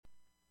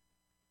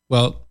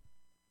Well,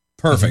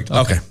 perfect.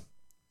 Okay.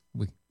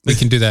 We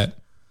can do that.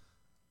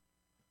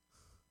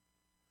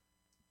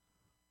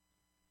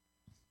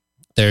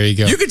 There you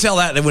go. You can tell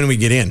that when we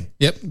get in.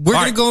 Yep. We're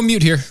going to go on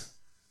mute here.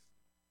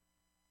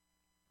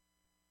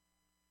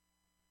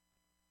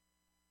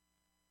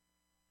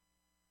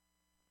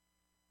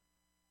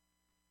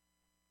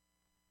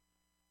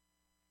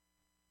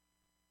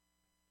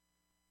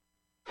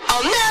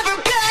 I'll never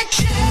back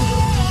down.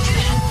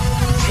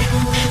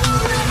 I'll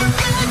never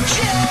back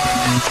down.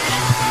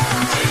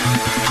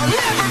 I'll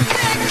never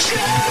back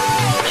down.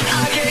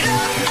 I get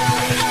up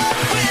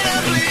when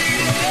I'm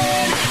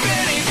bleeding,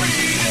 really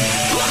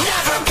bleeding. I'll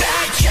never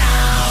back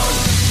down.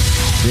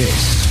 This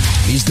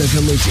is the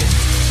collision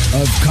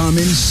of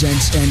common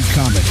sense and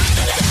comedy.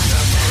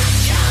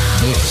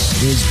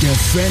 This is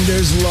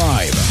Defenders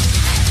Live.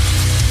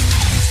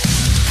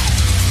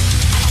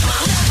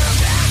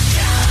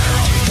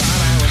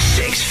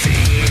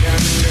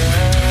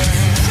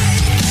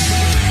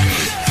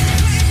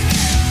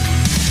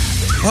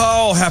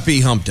 Oh,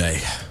 happy hump day.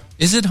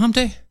 Is it hump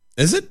day?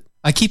 Is it?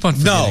 I keep on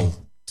forgetting. No,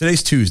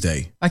 today's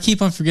Tuesday. I keep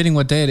on forgetting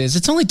what day it is.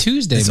 It's only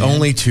Tuesday, It's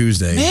only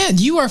Tuesday. Man,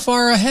 you are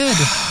far ahead.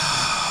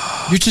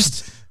 You're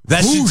just...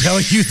 That should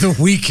tell you the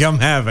week I'm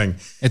having.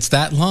 It's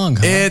that long,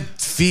 huh? It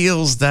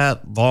feels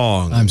that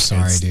long. I'm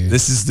sorry, dude.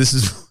 This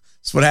is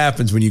what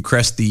happens when you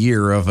crest the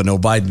year of an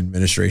Biden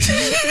administration.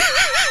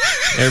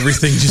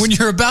 Everything just... When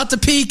you're about to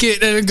peak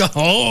it and go,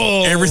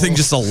 oh. Everything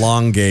just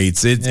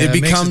elongates. It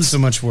becomes... makes it so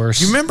much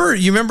worse. You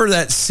remember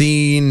that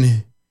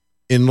scene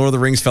in Lord of the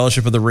Rings,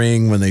 Fellowship of the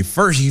Ring, when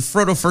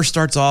Frodo first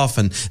starts off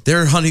and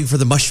they're hunting for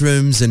the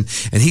mushrooms and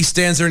he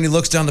stands there and he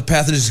looks down the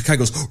path and just kind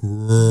of goes,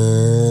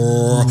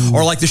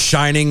 or like The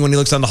Shining when he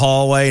looks down the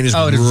hallway and just,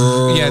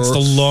 it's the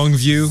long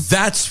view.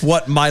 That's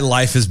what my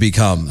life has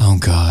become. Oh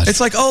God.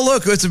 It's like, oh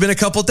look, it's been a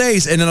couple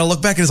days, and then I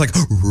look back and it's like,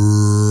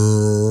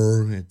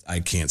 I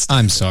can't stand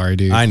I'm sorry,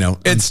 dude. I know.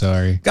 I'm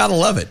sorry. Gotta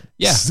love it.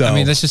 Yeah, So- I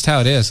mean, that's just how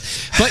it is.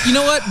 But you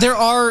know what? There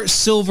are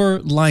silver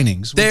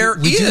linings. We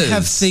do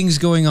have things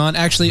going on.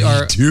 Actually,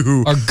 our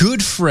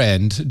good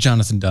friend,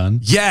 Jonathan Dunn.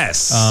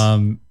 Yes.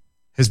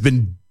 Has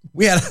been...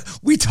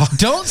 We talked.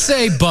 Don't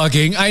say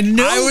bugging. I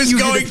know I was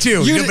going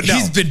to. He's No, but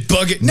no. been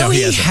bugging. No,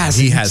 he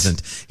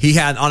hasn't. He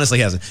honestly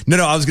hasn't.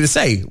 No, I was going to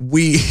say,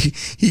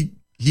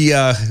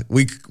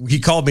 he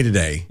called me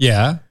today.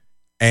 Yeah.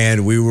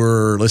 And we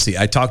were, let's see,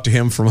 I talked to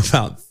him from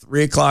about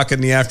 3:00 in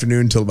the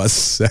afternoon until about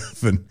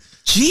 7.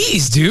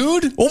 Jeez,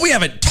 dude. Well, we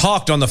haven't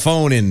talked on the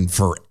phone in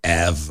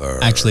forever.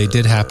 Actually, it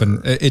did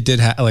happen. It did.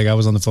 Like I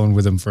was on the phone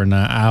with him for an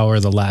hour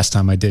the last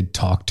time I did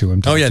talk to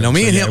him. Oh yeah, no,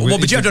 me and him. Well,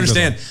 but you have to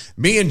understand,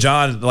 me and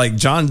John. Like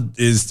John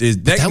is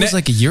that was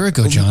like a year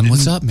ago. John,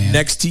 what's up, man?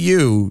 Next to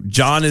you,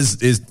 John is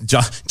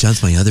John.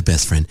 John's my other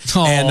best friend.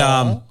 Aww.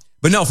 And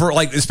but no, for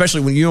like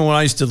especially when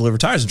I used to deliver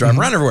tires and drive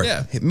around everywhere.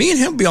 Yeah. Me and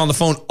him be on the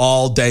phone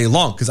all day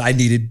long because I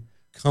needed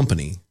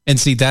company. And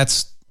see,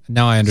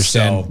 now I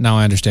understand. Now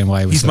I understand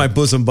why he was. He's my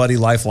bosom buddy,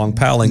 lifelong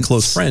pal, and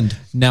close friend.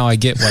 Now I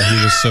get why he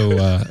was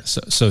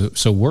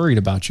so worried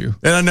about you.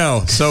 And I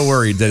know, so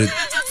worried that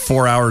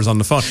 4 hours on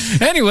the phone.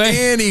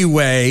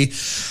 Anyway,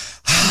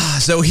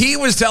 so he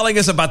was telling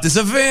us about this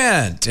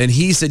event, and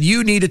he said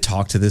you need to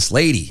talk to this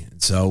lady.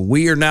 So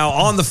we are now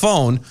on the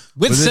phone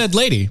with said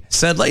lady,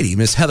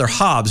 Miss Heather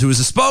Hobbs, who is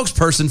a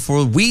spokesperson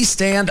for We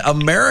Stand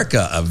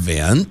America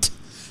event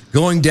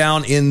going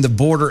down in the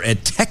border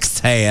at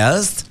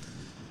Texas.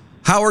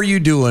 How are you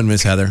doing,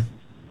 Miss Heather?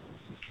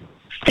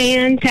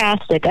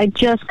 Fantastic. I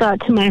just got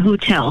to my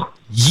hotel.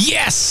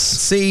 Yes.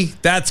 See,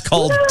 that's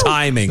called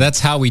timing. That's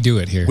how we do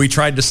it here. We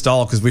tried to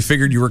stall because we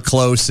figured you were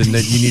close and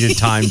that you needed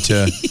time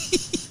to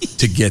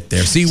get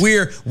there. See, we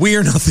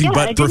are nothing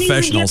but professionals.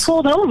 I didn't even get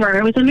pulled over.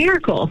 It was a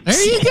miracle.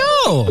 There you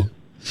go.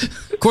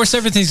 Of course,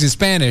 everything's in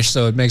Spanish,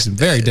 so it makes it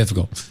very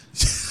difficult.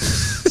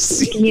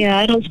 Yeah,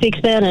 I don't speak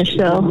Spanish,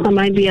 so I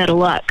might be out of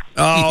luck.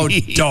 Oh,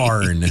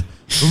 darn.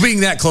 Being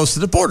that close to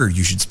the border,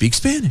 you should speak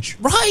Spanish.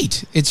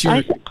 Right. It's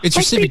your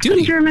civic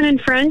duty. German and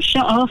French.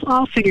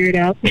 I'll figure it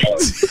out.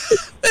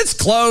 It's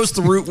close.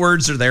 The root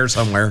words are there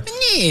somewhere.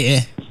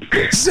 Yeah.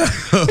 So,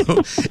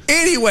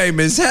 anyway,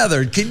 Ms.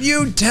 Heather, can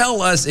you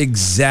tell us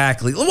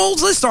exactly? Well,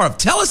 let's start off.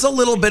 Tell us a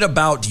little bit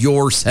about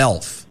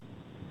yourself.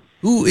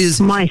 Who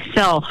is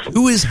myself?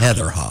 Who is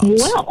Heather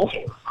Hobbs? Well,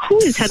 who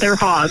is Heather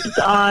Hobbs?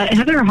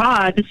 Heather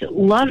Hobbs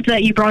loved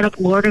that you brought up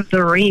Lord of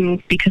the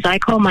Rings because I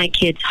call my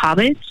kids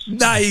hobbits.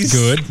 Nice.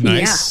 Good.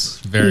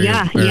 Nice.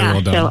 Yeah. Very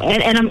well done. So,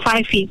 and I'm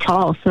 5 feet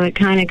tall, so it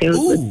kind of goes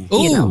with,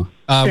 the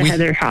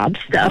Heather Hobbs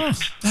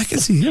stuff. I can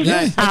see him.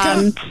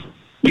 Yeah.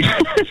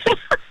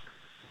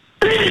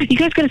 You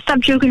guys got to stop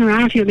joking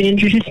around if you want me to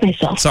introduce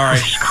myself. Sorry.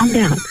 Calm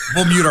down.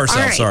 We'll mute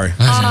ourselves. Right.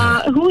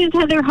 Sorry. Who is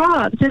Heather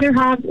Hobbs? Heather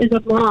Hobbs is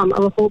a mom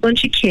of a whole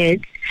bunch of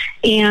kids,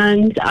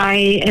 and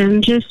I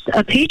am just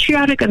a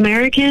patriotic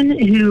American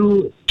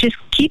who just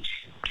keeps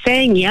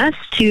saying yes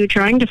to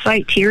trying to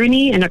fight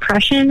tyranny and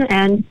oppression,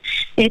 and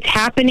it's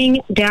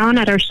happening down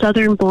at our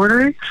southern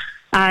border.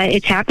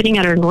 It's happening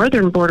at our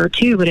northern border,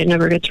 too, but it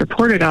never gets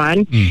reported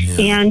on.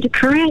 And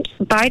current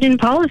Biden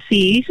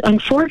policies,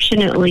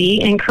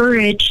 unfortunately,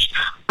 encourage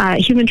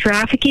human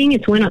trafficking.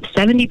 It's went up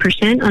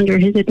 70% under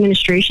his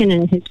administration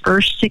in his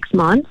first 6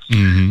 months.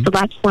 So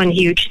that's one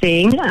huge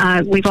thing.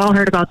 We've all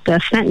heard about the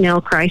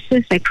fentanyl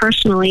crisis. I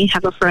personally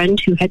have a friend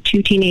who had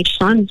 2 teenage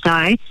sons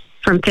die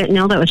from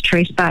fentanyl that was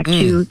traced back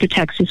to the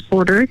Texas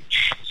border.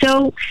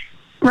 So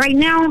right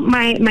now,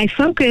 my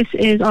focus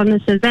is on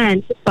this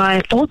event,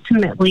 but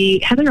ultimately,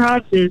 Heather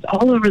Hobbs is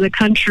all over the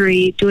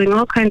country doing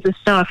all kinds of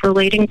stuff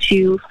relating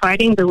to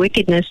fighting the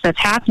wickedness that's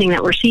happening,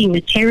 that we're seeing,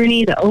 the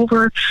tyranny, the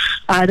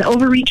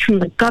overreach from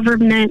the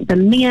government, the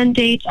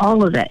mandates,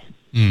 all of it.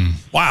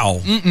 Wow.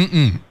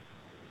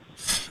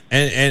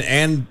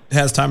 And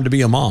has time to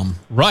be a mom.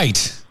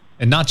 Right.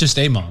 And not just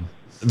a mom.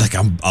 Like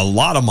a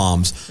lot of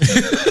moms.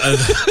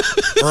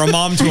 Or a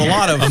mom to a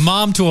lot of. A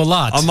mom to a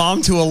lot. A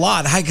mom to a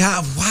lot. I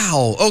got,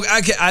 wow. Oh,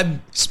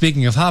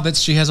 Speaking of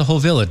hobbits, she has a whole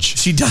village.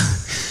 She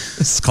does.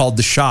 It's called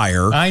the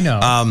Shire. I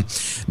know.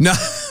 No.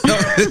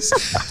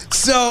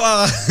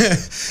 So,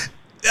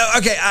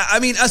 okay. I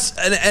mean, us,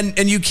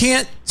 and you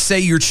can't say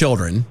your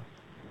children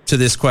to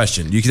this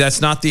question. That's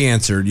not the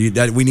answer.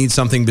 We need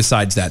something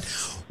besides that.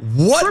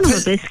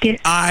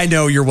 I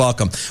know, you're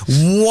welcome.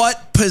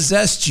 What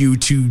possessed you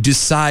to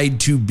decide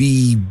to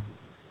be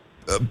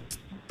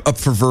a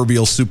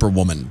proverbial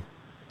superwoman,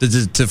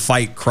 to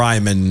fight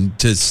crime and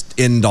to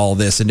end all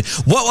this? And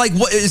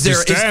what is there?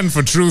 To stand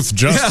for truth,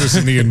 justice,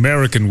 in the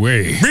American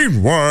way.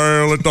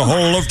 Meanwhile, at the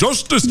Hall of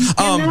Justice.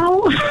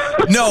 But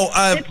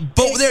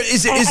there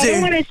is. I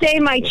don't want to say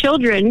my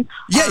children.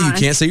 Yeah, you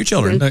can't say your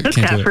children. Took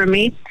that from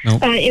me.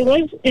 Nope.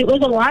 It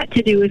was a lot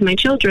to do with my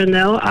children,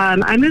 though.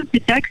 I moved to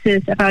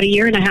Texas about 1.5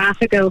 years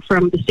ago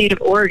from the state of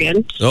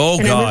Oregon. Oh,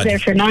 and God! I lived there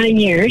for 9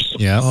 years.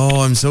 Yeah.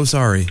 Oh, I'm so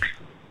sorry.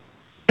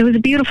 It was a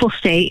beautiful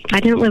state. I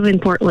didn't live in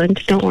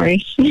Portland. Don't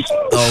worry.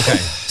 Okay.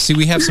 See,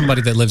 we have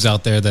somebody that lives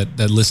out there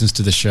that listens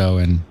to the show,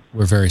 and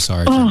we're very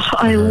sorry.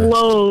 I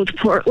loathe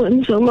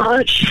Portland so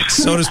much.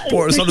 So does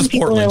Portland.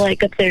 People I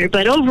like up there,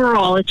 but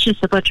overall, it's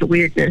just a bunch of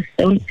weirdness.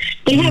 So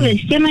they have a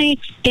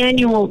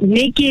semi-annual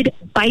naked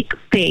bike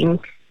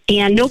thing,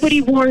 and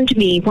nobody warned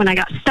me when I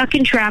got stuck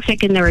in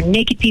traffic, and there were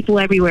naked people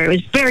everywhere. It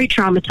was very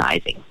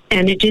traumatizing.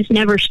 And it just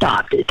never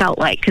stopped, it felt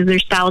like, because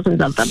there's thousands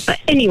of them.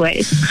 But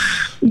anyways,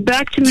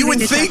 back to moving. You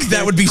would think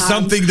that would be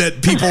something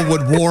that people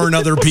would warn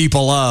other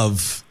people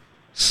of.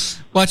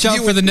 Watch out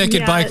for the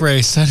naked bike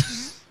race.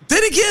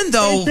 Then again,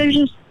 though, there's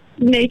just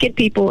naked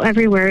people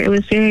everywhere. It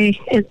was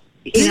very.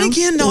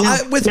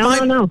 With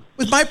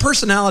my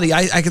personality,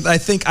 I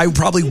think I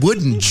probably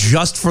wouldn't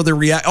just for the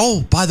react.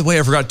 Oh, by the way,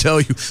 I forgot to tell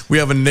you, we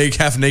have a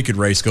half naked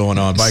race going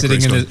on.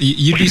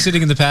 You'd be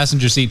sitting in the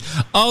passenger seat.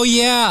 Oh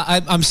yeah,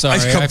 I'm sorry.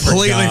 I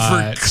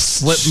completely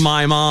slipped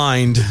my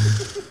mind.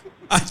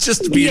 I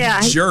just be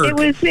a jerk. It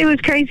was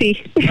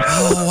crazy.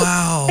 Oh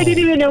wow! I didn't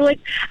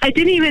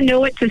even know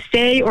what to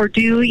say or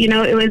do.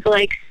 It was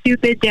like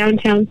stupid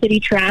downtown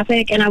city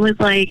traffic, and I was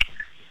like,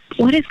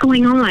 what is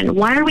going on?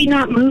 Why are we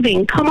not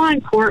moving? Come on,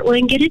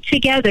 Portland, get it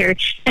together.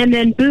 And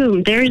then,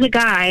 boom, there's a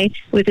guy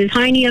with his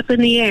hiney up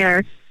in the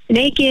air,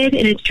 naked,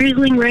 and it's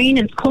drizzling rain,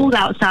 and it's cold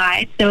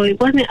outside. So it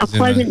wasn't a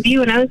pleasant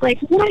view. And I was like,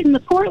 what in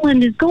the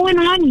Portland is going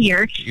on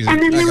here?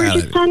 And then there were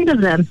just tons of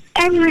them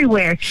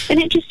everywhere. And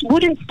it just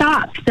wouldn't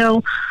stop.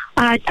 So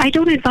I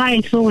don't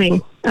advise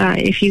going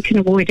if you can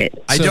avoid it.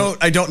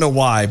 I don't know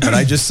why, but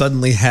I just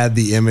suddenly had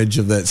the image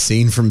of that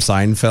scene from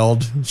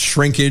Seinfeld.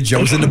 Shrinkage. I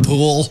was in the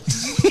pool.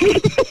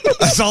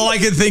 That's all I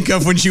could think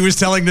of when she was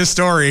telling this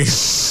story.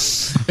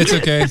 It's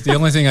okay. The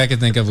only thing I could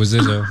think of was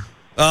Izzo.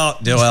 Oh,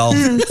 well,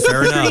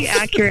 fair enough. Pretty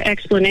accurate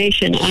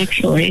explanation,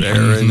 actually.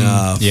 Fair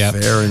enough. Yeah,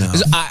 fair enough.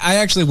 I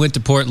actually went to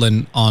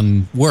Portland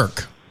on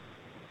work,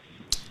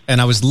 and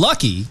I was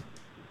lucky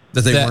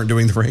that they weren't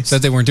doing the race.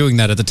 That they weren't doing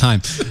that at the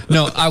time.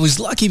 No, I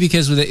was lucky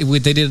because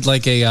they did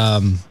like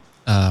a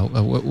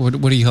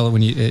what do you call it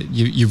when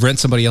you rent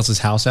somebody else's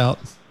house out?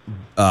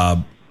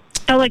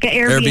 Like an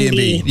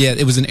Airbnb. Yeah,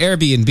 it was an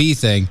Airbnb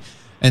thing,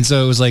 and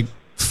so it was like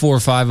 4 or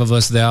 5 of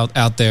us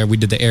out there. We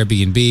did the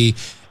Airbnb,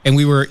 and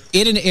we were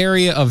in an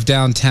area of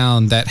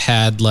downtown that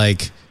had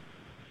like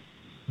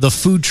the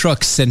food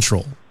truck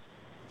central.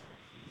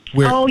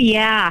 Where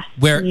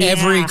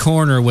every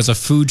corner was a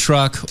food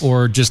truck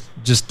or just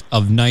a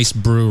nice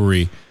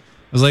brewery.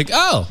 I was like,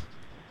 oh,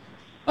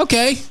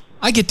 okay,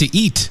 I get to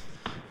eat.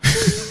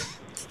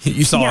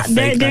 You saw a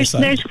fake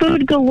there's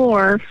food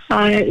galore,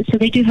 so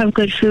they do have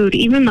good food.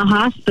 Even the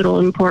hospital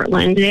in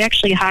Portland, they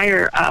actually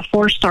hire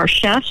 4-star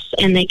chefs,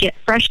 and they get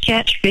fresh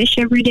catch fish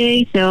every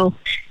day. So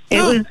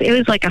it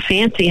was like a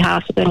fancy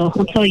hospital.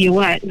 I'll tell you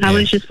what. I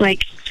was just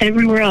like,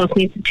 everywhere else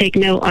needs to take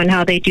note on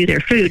how they do their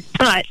food.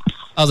 But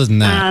other than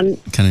that,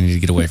 kind of need to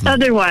get away from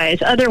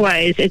it.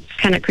 Otherwise, it's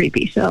kind of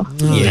creepy. So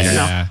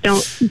I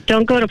don't know.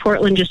 Don't go to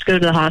Portland. Just go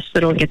to the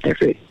hospital and get their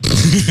food.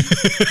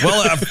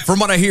 Well, from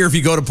what I hear, if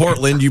you go to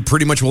Portland, you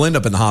pretty much will end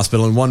up in the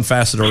hospital in one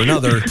facet or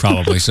another.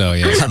 Probably so.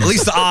 Yeah. At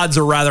least the odds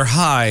are rather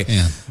high.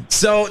 Yeah.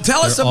 So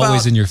tell us about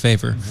always in your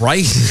favor,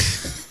 right?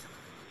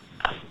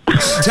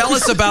 Tell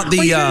us about We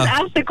the. just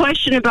asked the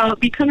question about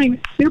becoming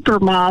super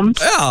mom.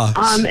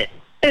 Yeah.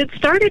 It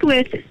started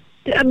with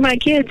my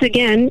kids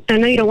again. I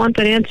know you don't want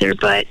that answer,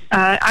 but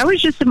I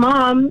was just a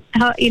mom,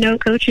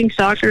 coaching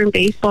soccer and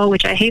baseball,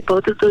 which I hate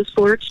both of those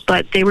sports,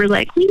 but they were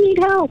like, we need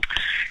help.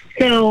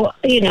 So,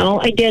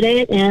 I did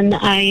it, and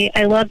I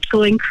loved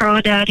going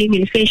crawdadding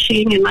and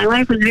fishing, and my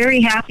life was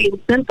very happy and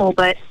simple,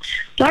 but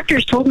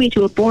doctors told me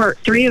to abort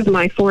 3 of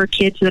my 4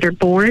 kids that are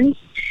born,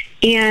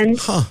 and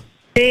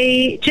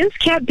they just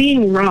kept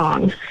being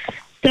wrong.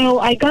 So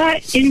I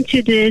got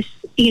into this,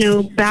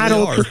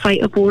 battle to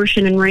fight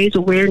abortion and raise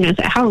awareness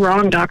at how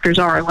wrong doctors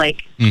are,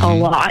 like a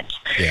lot.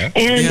 Yeah.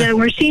 And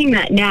we're seeing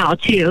that now,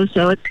 too.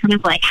 So it's kind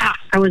of like,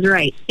 I was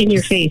right. In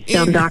your face,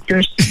 dumb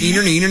doctors.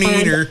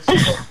 Neener.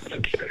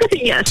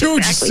 Yes,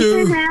 Told you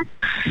exactly.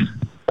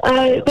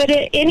 so. But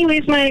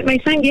anyways, my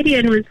son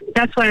Gideon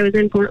that's why I was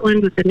in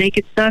Portland with the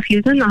naked stuff. He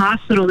was in the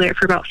hospital there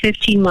for about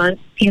 15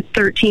 months. He had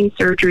 13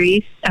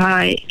 surgeries.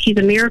 He's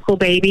a miracle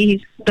baby.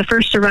 He's the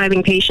first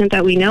surviving patient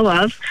that we know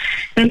of.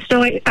 And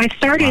so I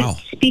started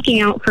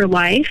speaking out for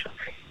life.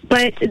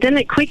 But then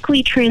it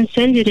quickly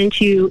transcended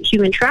into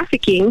human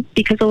trafficking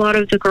because a lot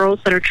of the girls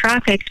that are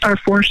trafficked are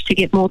forced to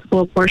get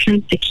multiple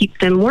abortions to keep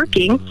them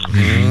working.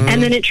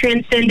 And then it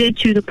transcended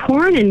to the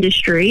porn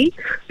industry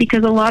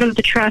because a lot of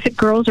the trafficked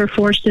girls are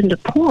forced into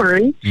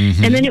porn.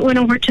 And then it went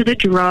over to the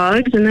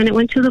drugs, and then it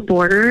went to the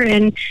border.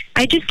 And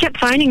I just kept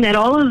finding that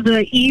all of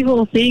the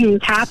evil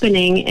things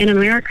happening in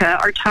America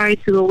are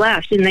tied to the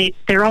left, and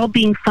they're all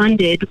being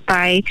funded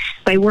by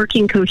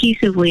working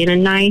cohesively in a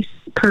nice,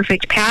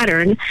 perfect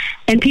pattern,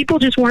 and people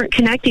just weren't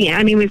connecting it.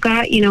 I mean, we've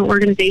got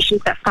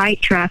organizations that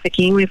fight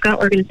trafficking, we've got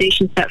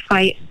organizations that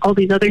fight all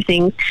these other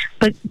things,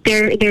 but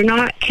they're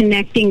not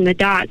connecting the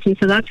dots. And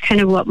so that's kind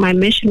of what my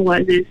mission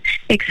was: is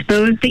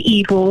expose the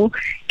evil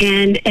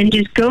and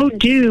just go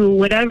do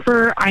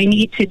whatever I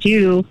need to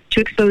do to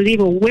expose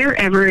evil,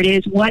 wherever it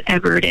is,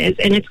 whatever it is.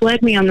 And it's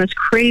led me on this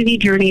crazy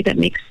journey that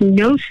makes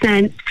no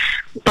sense,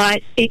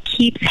 but it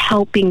keeps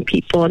helping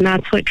people, and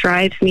that's what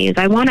drives me. Is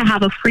I want to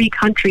have a free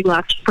country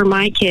left for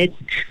my kids,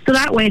 so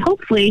that way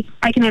hopefully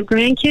I can have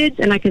grandkids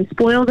and I can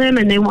spoil them,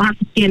 and they won't have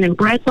to stand in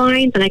bread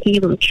lines, and I can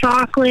give them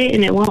chocolate,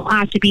 and it won't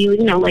have to be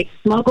like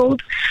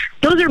smuggled.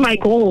 Those are my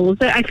goals.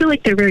 I feel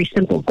like they're very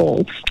simple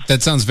goals.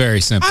 That sounds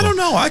very simple. I don't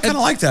know. I kind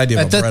of like the idea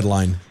of a bread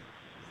line.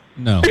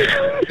 No,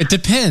 it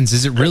depends.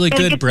 Is it really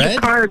good bread?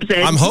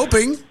 I'm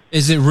hoping.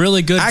 Is it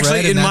really good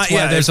Actually, bread? And that's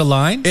why there's a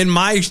line in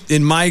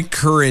my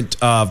current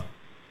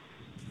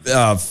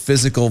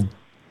physical.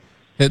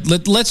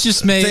 Let's just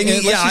say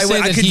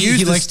that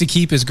he likes to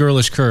keep his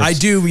girlish curves. I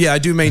do. Yeah, I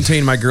do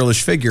maintain my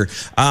girlish figure.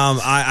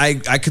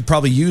 I could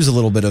probably use a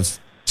little bit of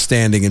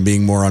standing and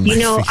being more on my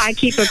feet. I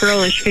keep a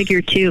girlish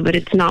figure too, but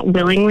it's not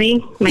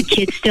willingly. My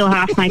kids still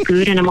have my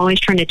food, and I'm always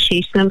trying to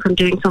chase them from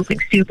doing something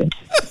stupid.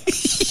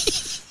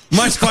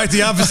 Mine's quite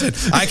the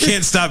opposite. I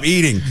can't stop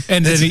eating,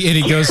 and then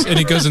he goes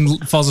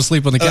and falls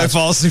asleep on the couch. I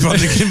fall asleep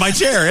in my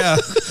chair. Yeah,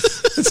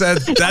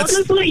 I'll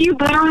just let you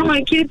borrow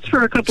my kids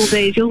for a couple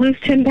days. You'll lose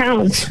 10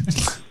 pounds.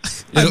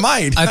 I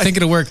might. I think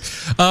it'll work.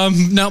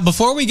 Now,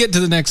 before we get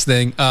to the next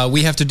thing,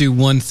 we have to do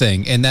one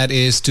thing, and that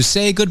is to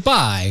say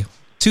goodbye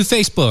to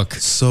Facebook.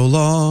 So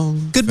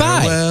long.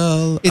 Goodbye.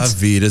 Farewell.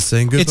 Avita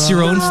saying goodbye. It's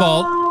your own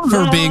fault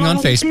for being on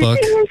Facebook.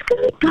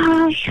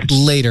 Goodbye.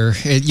 Later.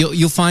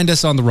 You'll find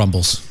us on the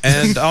Rumbles.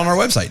 And on our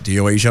website,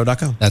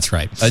 DOAShow.com. That's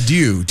right.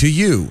 Adieu to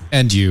you.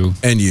 And you.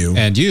 And you.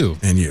 And you.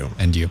 And you.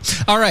 And you.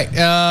 All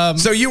right.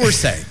 So you were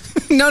saying.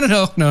 No.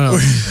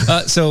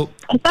 So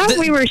I thought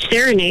we were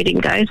serenading,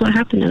 guys. What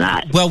happened to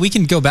that? Well, we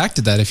can go back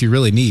to that if you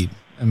really need.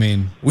 I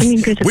mean,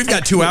 we've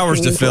got 2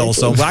 hours to fill,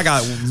 so I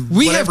got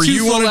we whatever have 2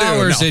 you want to do.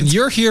 hours, and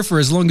you're here for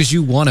as long as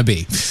you want to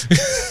be.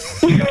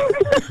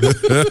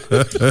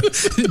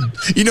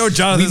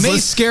 Jonathan's we may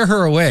scare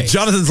her away.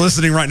 Jonathan's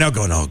listening right now,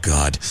 going, "Oh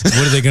God, what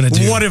are they going to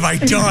do? What have I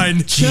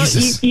done?"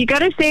 Jesus, you got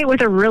to say it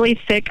with a really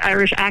thick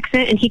Irish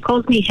accent, and he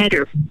calls me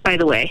Header. By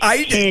the way,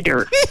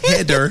 Header.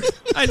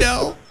 I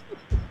know.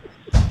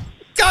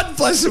 God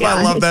bless him.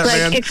 I love that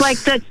man. It's like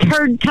the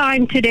 3rd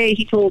time today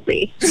he told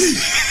me.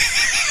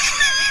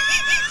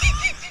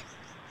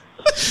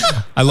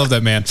 I love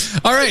that man.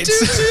 All right.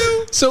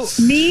 So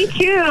me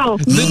too.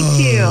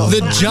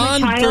 The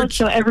John Birch.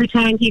 So every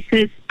time he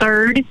says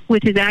 3rd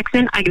with his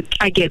accent, I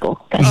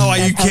giggle.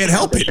 You can't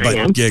help it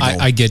but giggle.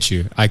 I get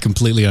you. I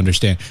completely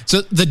understand.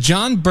 So the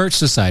John Birch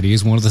Society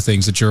is one of the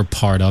things that you're a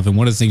part of, and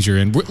one of the things you're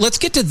in. Let's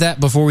get to that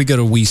before we go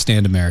to We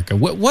Stand America.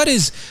 What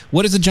is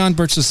the John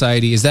Birch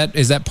Society? Is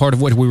that part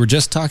of what we were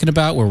just talking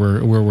about,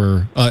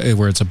 where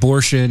it's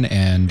abortion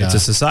and it's a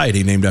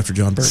society named after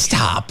John Birch?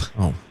 Stop.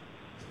 Oh.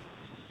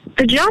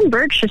 The John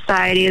Birch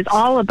Society is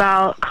all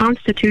about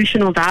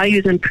constitutional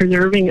values and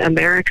preserving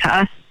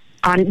America.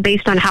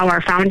 based on how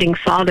our founding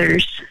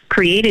fathers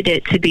created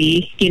it to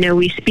be. You know,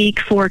 we speak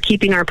for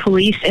keeping our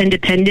police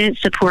independent,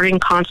 supporting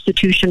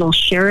constitutional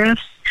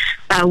sheriffs.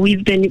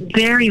 We've been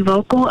very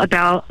vocal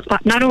about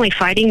not only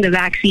fighting the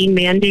vaccine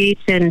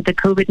mandates and the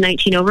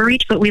COVID-19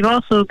 overreach, but we've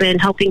also been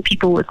helping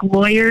people with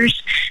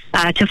lawyers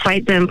to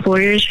fight the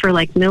employers for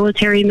like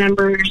military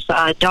members,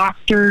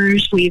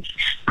 doctors. We've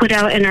put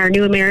out in our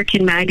New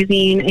American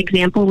Magazine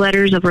example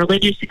letters of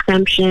religious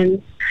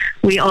exemptions.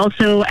 We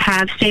also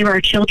have Save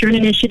Our Children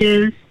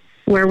initiatives,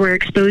 where we're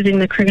exposing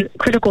the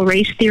critical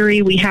race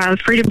theory. We have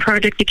Freedom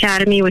Project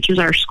Academy, which is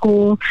our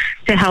school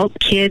to help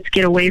kids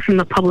get away from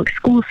the public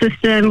school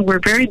system. We're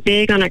very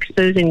big on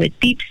exposing the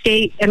deep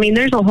state. I mean,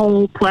 there's a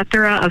whole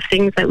plethora of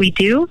things that we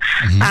do,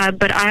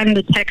 but I'm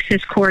the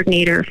Texas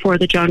coordinator for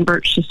the John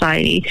Birch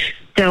Society.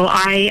 So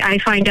I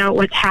find out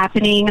what's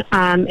happening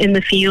in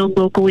the field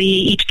locally,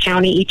 each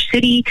county, each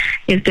city.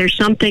 If there's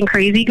something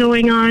crazy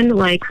going on,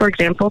 like, for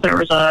example, there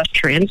was a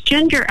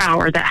transgender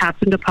hour that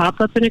happened to pop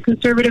up in a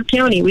conservative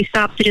county. We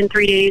stopped it in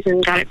 3 days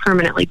and got it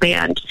permanently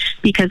banned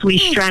because we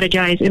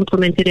strategized,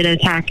 implemented an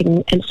attack,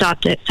 and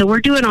stopped it. So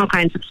we're doing all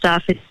kinds of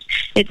stuff.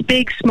 It's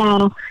big,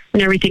 small,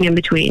 and everything in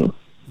between.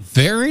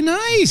 Very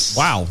nice.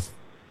 Wow.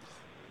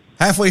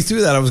 Halfway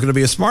through that, I was going to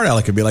be a smart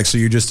aleck and be like, so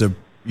you're just a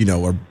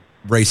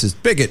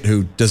racist bigot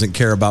who doesn't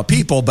care about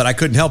people, but I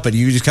couldn't help it.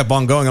 You just kept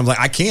on going. I'm like,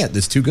 I can't.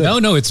 It's too good.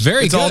 No, it's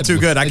very It's good. all too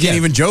good. I can't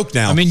even joke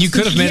now. I mean, you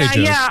could have made a joke.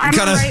 Yeah, I'm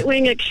a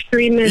right-wing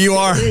extremist. You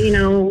are. You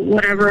know,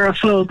 whatever, a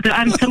phobe.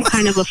 I'm some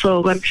kind of a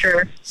phobe, I'm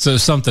sure. So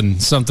something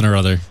or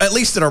other. At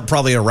least they're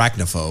probably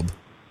arachnophobe.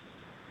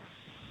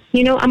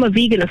 You know, I'm a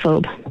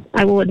veganophobe.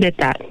 I will admit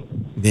that.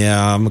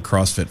 Yeah, I'm a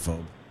CrossFit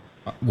phobe.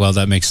 Well,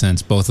 that makes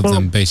sense. Both of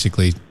them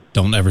basically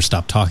don't ever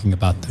stop talking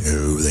about them.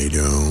 No, they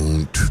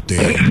don't.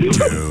 They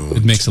don't.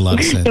 It makes a lot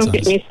of sense. Don't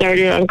get me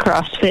started on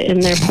CrossFit in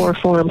their poor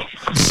form.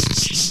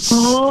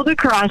 Oh, the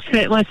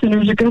CrossFit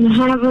listeners are going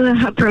to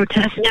have a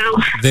protest now.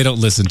 They don't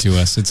listen to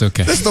us. It's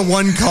okay. That's the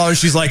one cause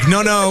she's like,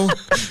 no,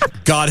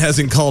 God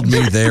hasn't called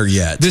me there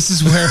yet. This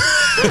is where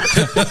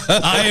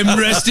I am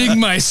resting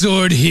my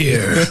sword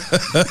here.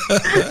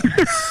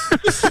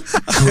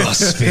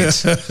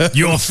 CrossFit,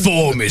 your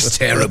form is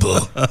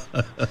terrible.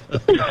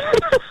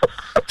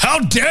 How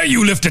dare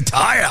you lift a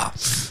tire?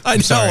 I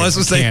know. Sorry, I was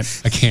going to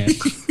say. I can't.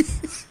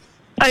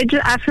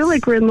 I feel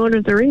like we're in Lord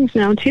of the Rings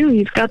now, too.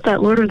 He's got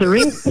that Lord of the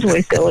Rings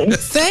voice going.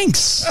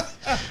 Thanks.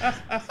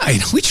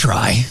 We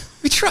try.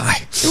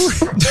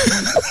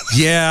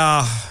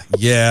 Yeah.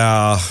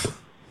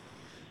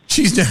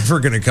 She's never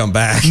going to come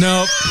back.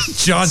 Nope.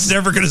 John's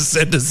never going to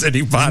send us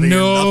anybody.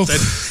 Nope. Or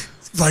nothing.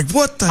 Like,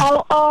 what the?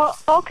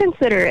 I'll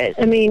consider it.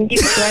 I mean, you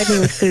can provide me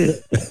with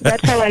food.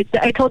 That's how I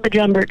told the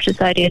John Birch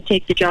Society I'd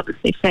take the job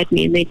if they fed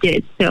me, and they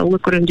did. So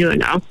look what I'm doing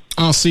now.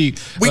 I'll see.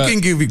 We can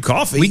give you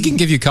coffee. We can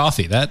give you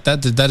coffee. That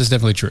is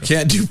definitely true.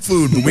 Can't do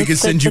food, but we can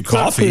send you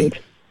coffee.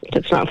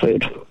 That's not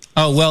food.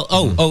 Oh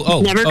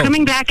well. Never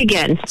coming back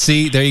again.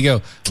 See, there you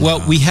go.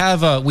 Well, we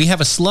have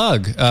a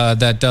slug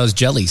that does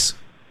jellies.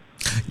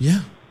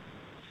 Yeah.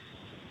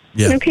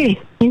 Okay.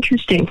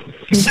 Interesting.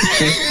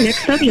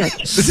 Next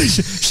subject.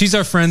 She's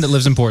our friend that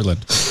lives in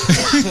Portland.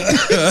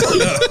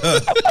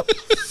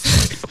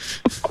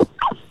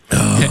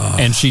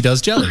 And she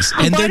does jellies.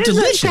 And they're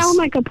delicious. That sound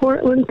like a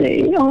Portland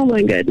thing? Oh,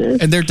 my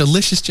goodness. And they're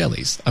delicious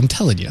jellies. I'm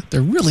telling you.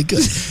 They're really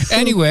good.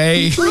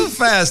 Anyway. Real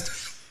fast.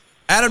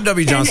 Adam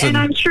W. Johnson. And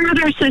I'm sure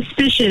they're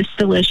suspicious,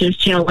 delicious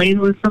jellies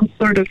with some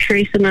sort of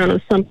trace amount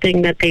of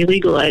something that they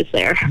legalized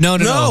there.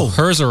 No.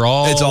 Hers are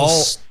all,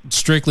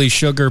 strictly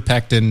sugar,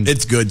 pectin.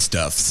 It's good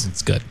stuff.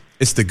 It's good.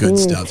 It's the good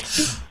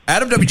stuff.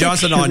 Adam W.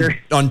 Johnson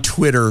on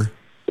Twitter.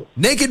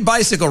 Naked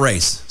bicycle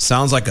race.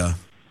 Sounds like a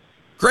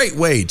great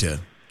way to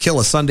kill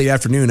a Sunday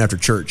afternoon after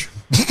church.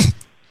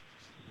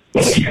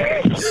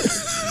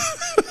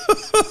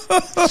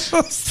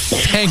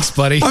 Thanks,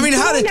 buddy. I mean,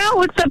 how did...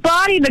 No, it's the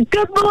body the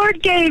good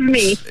Lord gave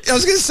me. I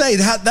was going to say,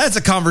 that's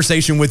a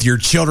conversation with your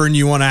children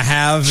you want to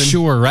have.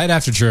 Sure, right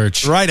after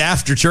church. Right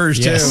after church,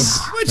 yes.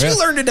 too. What'd you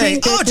learn today?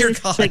 Oh, dear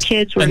God. The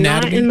kids were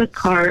not in the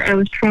car. I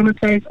was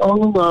traumatized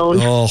all alone.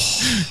 Oh,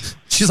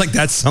 she's like,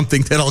 that's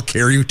something that I'll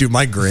carry you to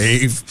my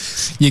grave.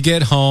 You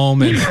get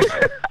home and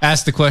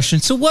ask the question,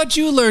 so what'd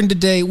you learn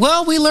today?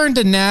 Well, we learned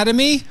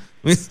anatomy.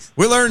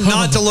 We learned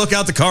not to look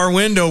out the car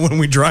window when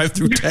we drive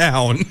through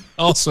town.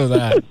 Also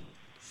that.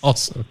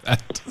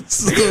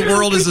 The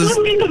world is...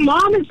 The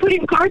mom is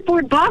putting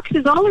cardboard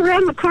boxes all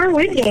around the car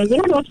windows. I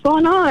don't know what's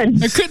going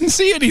on. I couldn't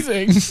see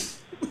anything.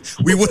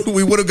 We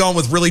would have gone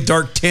with really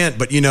dark tint,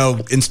 but,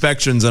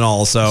 inspections and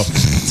all. So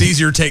it's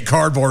easier to take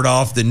cardboard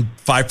off than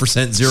 5%,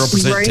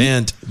 0%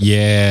 tint.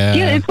 Yeah.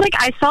 Yeah, it's like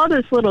I saw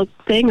this little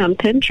thing on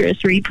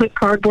Pinterest where you put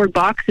cardboard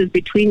boxes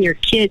between your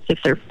kids if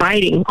they're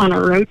fighting on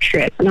a road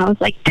trip. And I was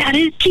like, that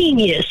is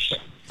genius.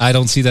 I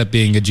don't see that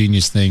being a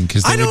genius thing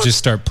because they would just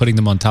start putting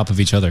them on top of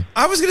each other.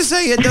 I was going to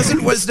say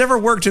it's never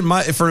worked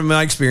from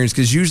my experience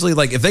because usually,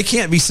 like, if they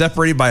can't be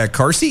separated by a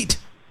car seat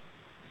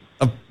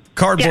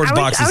cardboard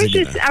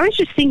boxes. I was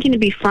just thinking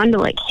it'd be fun to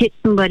like hit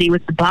somebody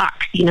with the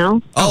box, you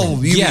know?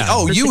 Oh, you yeah.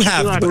 Oh, you That's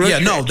have. what you do on Yeah,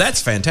 road no, trips.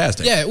 that's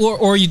fantastic. Yeah,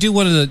 or you do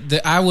one of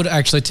the I would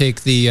actually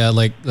take the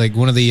like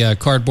one of the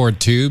cardboard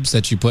tubes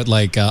that you put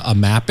like a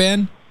map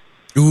in.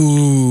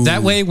 Ooh,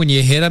 That way, when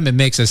you hit them, it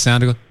makes a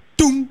sound to go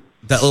doom.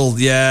 that little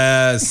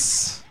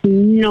yes,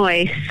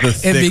 Noise. the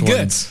It'd be thick good.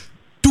 ones.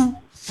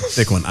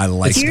 Thick one. I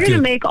like You're it. going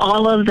to make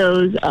all of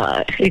those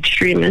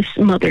extremist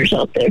mothers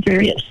out there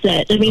very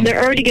upset. I mean,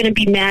 they're already going to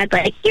be mad,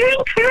 like, you're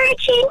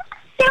encouraging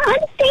the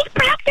unsafe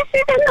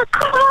practices in the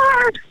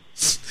car.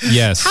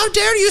 Yes. How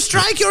dare you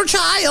strike your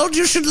child?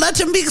 You should let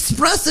him be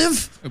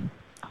expressive.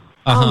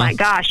 Oh, my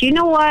gosh. You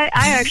know what?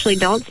 I actually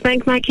don't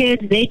spank my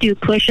kids. They do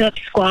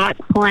push-ups, squats,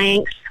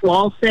 planks,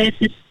 wall sits.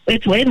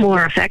 It's way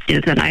more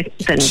effective than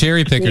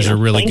Cherry pickers are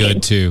really spanking.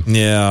 good too.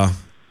 Yeah.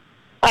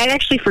 I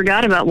actually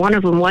forgot about one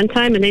of them one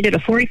time, and they did a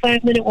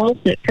 45-minute wall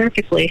sit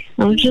perfectly.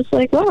 I was just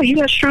like, "Whoa, you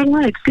got strong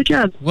legs. Good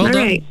job. Well All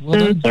done. right. Well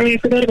done. Sorry I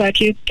forgot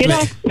about you. Get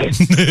off."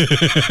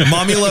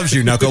 Mommy loves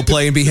you. Now go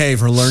play and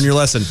behave or learn your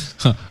lesson.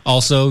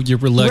 Also, your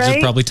legs are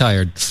Right? probably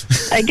tired.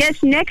 I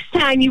guess next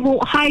time you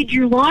won't hide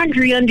your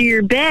laundry under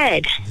your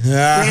bed.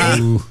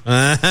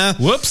 Uh-huh.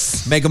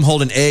 Whoops. Make them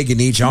hold an egg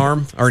in each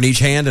arm or in each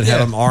hand and have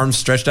Yeah. them arms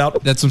stretched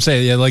out. That's what I'm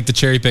saying. Yeah, like the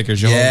cherry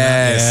pickers. You're holding out.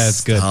 Yeah, it's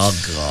good. Oh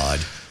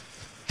God.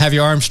 Have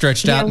your arms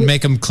stretched out and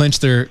make them clench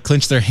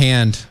their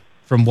hand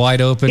from wide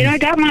open. You know, I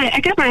got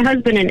my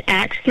husband an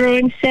axe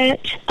throwing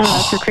set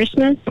for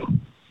Christmas,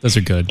 Those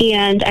are good.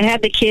 and I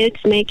had the kids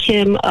make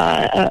him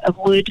a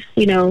wood,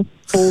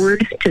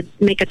 board to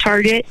make a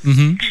target.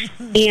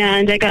 Mm-hmm.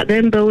 And I got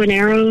them bow and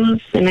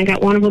arrows, and I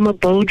got one of them a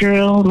bow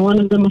drill, and one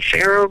of them a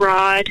ferro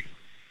rod.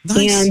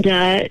 Nice.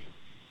 And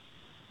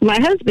my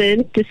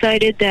husband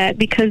decided that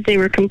because they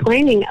were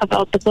complaining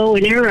about the bow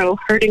and arrow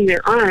hurting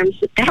their arms,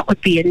 that would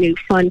be a new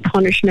fun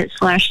punishment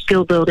 /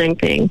 skill building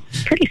thing.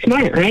 Pretty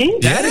smart, right?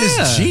 That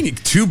is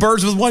genius. 2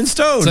 birds with one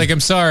stone. It's like, I'm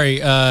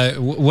sorry.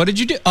 What did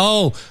you do?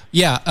 Oh,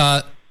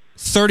 yeah.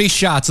 30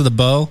 shots of the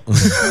bow.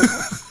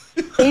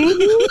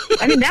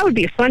 I mean, that would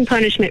be a fun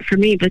punishment for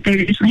me, but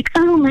they're just like,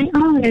 oh, my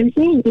arms.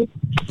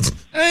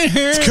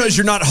 It's because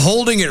you're not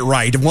holding it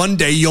right. One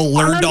day you'll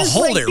learn I'm to just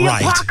hold like, it the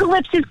right.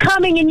 apocalypse is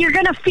coming, and you're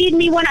going to feed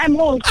me when I'm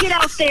old. Get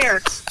out there.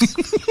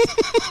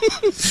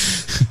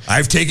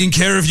 I've taken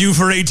care of you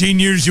for 18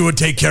 years. You would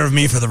take care of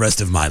me for the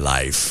rest of my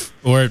life.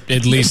 Or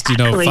at least,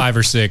 Exactly. 5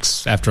 or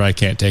 6 after I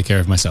can't take care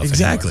of myself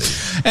Exactly.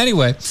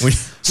 Anyway,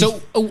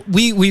 so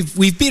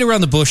we've beat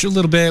around the bush a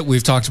little bit.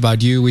 We've talked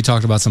about you. We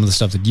talked about some of the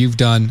stuff that you've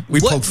done. We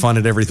poke fun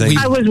at everything.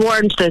 I was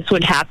warned this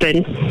would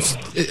happen.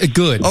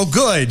 Good. Oh,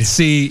 good.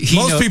 See,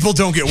 Most people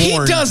don't get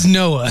warned. He does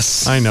know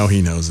us. I know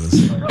he knows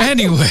us.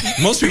 Anyway,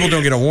 Most people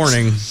don't get a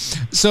warning.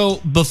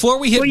 so before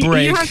we hit Well,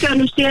 break, you have to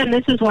understand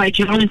this is why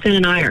Jonathan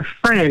and I are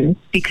friends,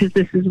 because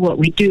this is what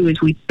we do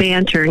is we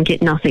banter and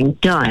get nothing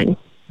done,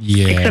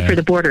 except for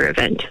the border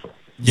event.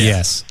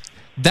 yes,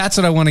 that's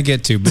what I want to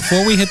get to.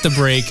 Before we hit the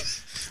break,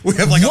 We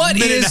have like what a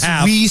minute and a is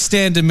half. We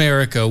Stand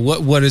America?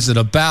 What is it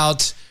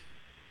about?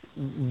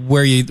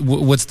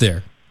 What's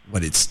there?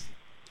 What it's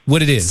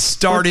What it is?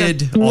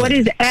 started. What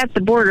is at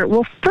the border?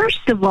 Well,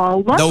 first of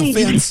all, let No me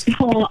offense. just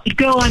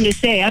go on to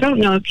say, I don't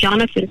know if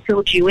Jonathan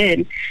filled you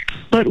in,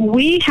 but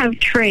we have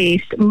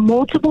traced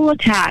multiple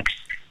attacks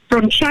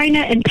from China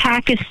and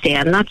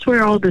Pakistan. That's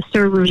where all the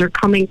servers are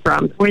coming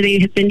from, where they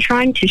have been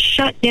trying to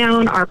shut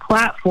down our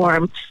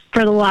platform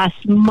for the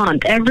last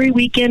month. Every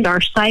weekend,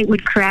 our site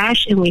would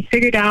crash, and we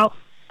figured out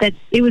that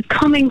it was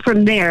coming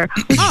from there,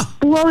 which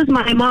blows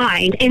my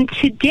mind. And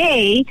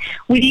today,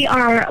 we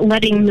are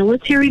letting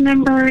military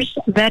members,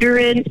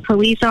 veterans,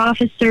 police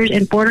officers,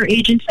 and border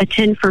agents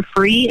attend for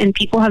free, and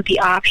people have the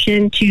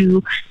option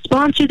to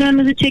sponsor them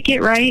as a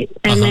ticket, right?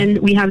 And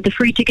then we have the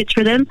free tickets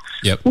for them.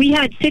 Yep. We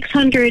had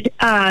 600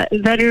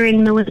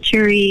 veteran,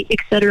 military,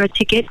 etc.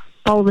 tickets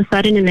all of a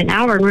sudden in an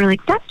hour, and we're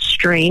like, that's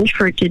strange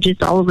for it to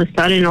just all of a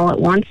sudden, all at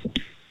once,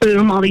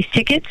 boom, all these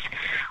tickets.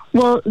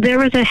 Well, there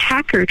was a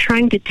hacker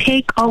trying to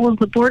take all of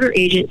the border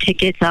agent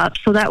tickets up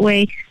so that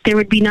way there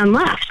would be none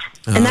left.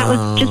 And that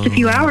was just a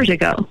few hours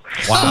ago.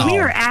 Wow. So we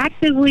are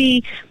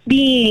actively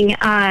being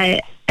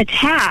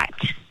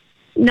attacked,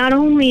 not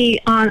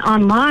only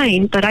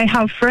online, but I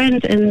have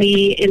friends in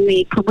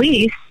the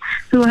police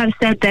who have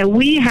said that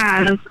we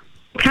have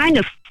kind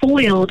of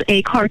foiled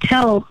a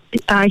cartel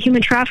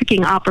human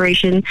trafficking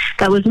operation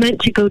that was meant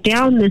to go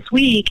down this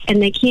week,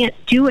 and they can't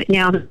do it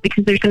now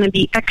because there's going to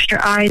be extra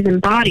eyes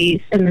and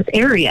bodies in this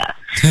area.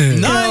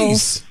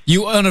 Nice.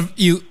 You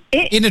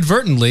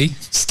inadvertently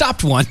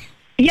stopped one.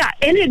 Yeah,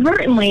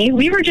 inadvertently,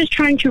 we were just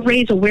trying to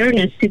raise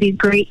awareness to these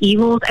great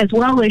evils, as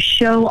well as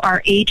show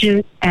our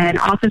agents and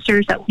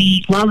officers that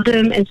we love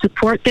them and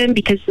support them,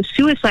 because the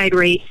suicide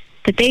rate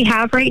that they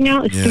have right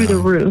now is through the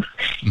roof.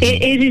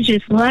 It is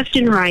just left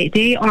and right.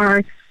 They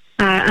are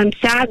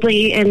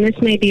Sadly, and this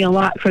may be a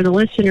lot for the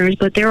listeners,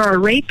 but there are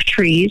rape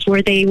trees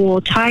where they will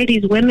tie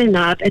these women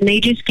up and they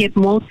just get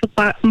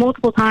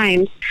multiple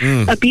times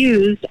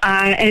abused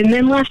and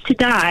then left to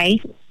die,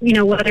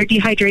 whether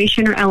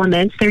dehydration or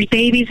elements. There's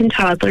babies and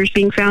toddlers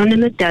being found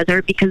in the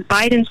desert because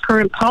Biden's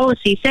current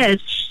policy says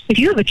if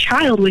you have a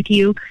child with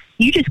you,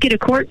 you just get a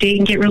court date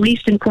and get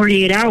released in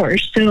 48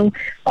 hours. So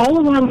all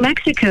along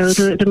Mexico,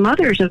 the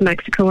mothers of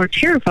Mexico are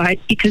terrified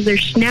because they're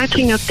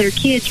snatching up their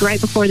kids right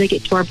before they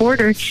get to our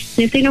border. And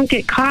if they don't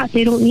get caught,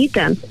 they don't need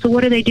them. So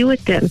what do they do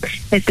with them?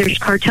 If there's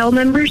cartel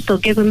members, they'll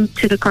give them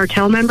to the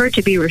cartel member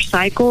to be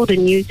recycled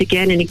and used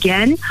again and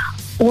again.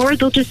 Or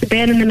they'll just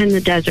abandon them in the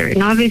desert.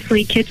 And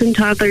obviously, kids and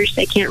toddlers,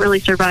 they can't really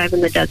survive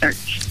in the desert.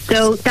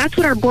 So that's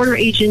what our border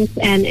agents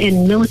and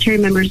military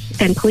members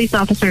and police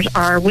officers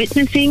are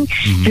witnessing,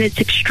 and it's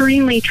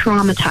extremely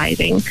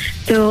traumatizing.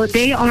 So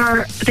they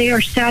are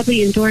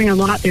sadly enduring a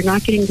lot. They're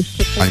not getting the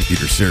support. I'm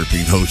Peter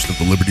Serapine, host of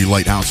the Liberty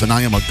Lighthouse, and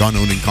I am a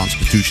gun-owning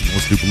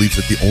constitutionalist who believes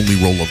that the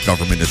only role of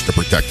government is to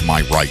protect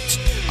my rights.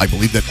 I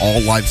believe that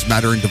all lives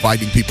matter and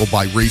dividing people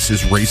by race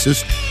is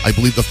racist. I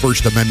believe the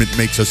First Amendment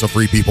makes us a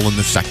free people and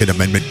the Second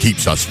Amendment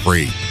keeps us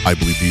free. I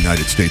believe the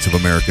United States of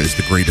America is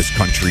the greatest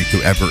country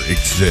to ever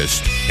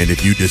exist. And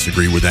if you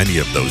disagree with any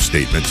of those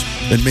statements,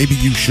 then maybe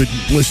you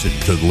shouldn't listen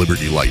to the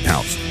Liberty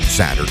Lighthouse.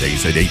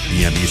 Saturdays at 8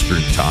 p.m.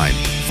 Eastern Time,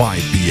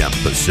 5 p.m.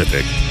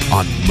 Pacific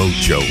on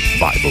Mojo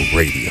 50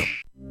 Radio.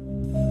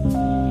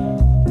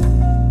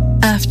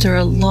 After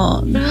a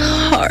long,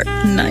 hard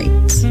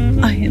night,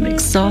 I am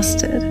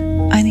exhausted.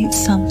 I need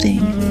something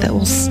that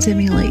will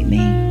stimulate me.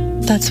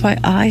 That's why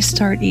I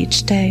start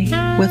each day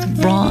with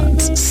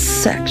Ron's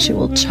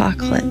Sexual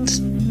Chocolate.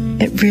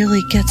 It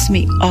really gets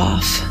me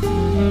off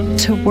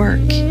to work.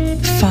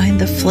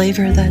 Find the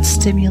flavor that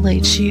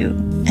stimulates you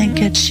and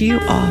gets you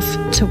off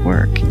to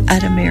work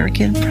at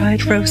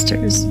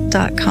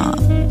AmericanPrideRoasters.com.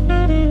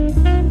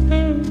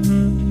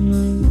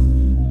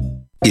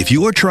 If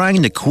you are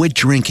trying to quit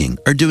drinking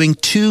or doing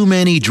too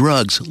many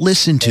drugs,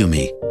 listen to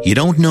me. You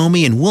don't know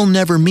me and we'll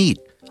never meet.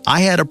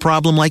 I had a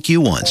problem like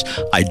you once.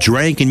 I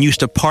drank and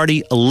used to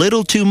party a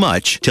little too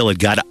much till it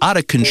got out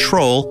of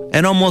control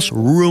and almost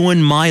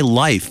ruined my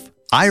life.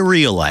 I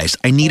realized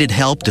I needed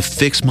help to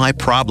fix my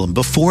problem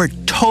before it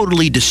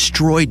totally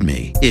destroyed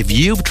me. If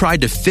you've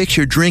tried to fix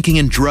your drinking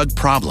and drug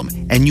problem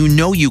and you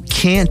know you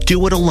can't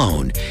do it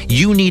alone,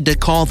 you need to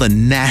call the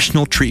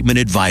National Treatment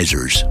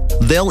Advisors.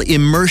 They'll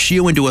immerse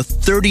you into a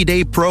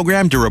 30-day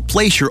program to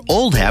replace your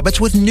old habits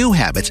with new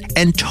habits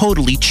and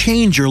totally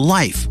change your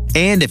life.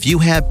 And if you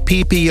have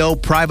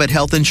PPO private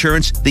health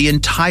insurance, the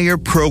entire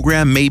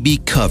program may be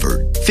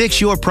covered.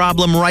 Fix your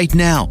problem right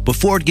now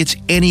before it gets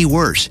any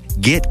worse.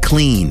 Get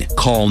clean.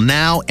 Call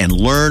now and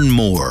learn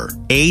more.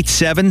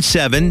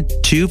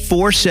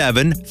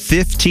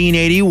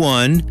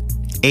 877-247-1581.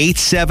 877-247-1581.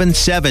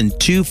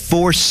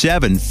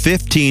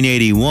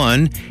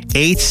 877-247-1581.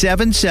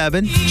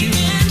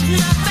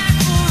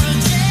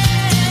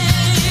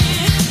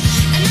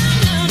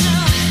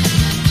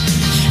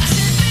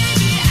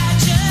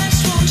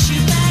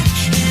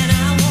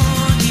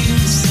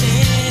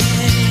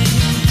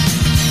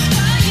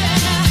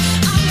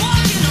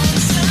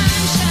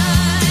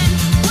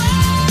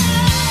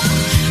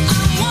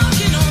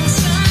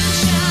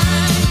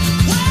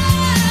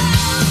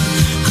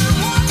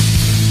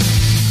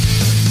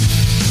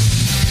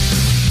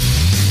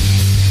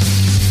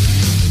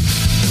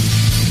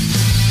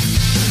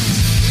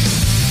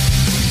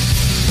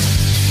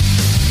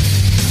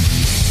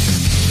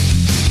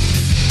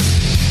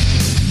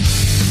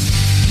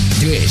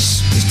 This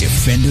is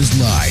Defenders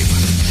Live.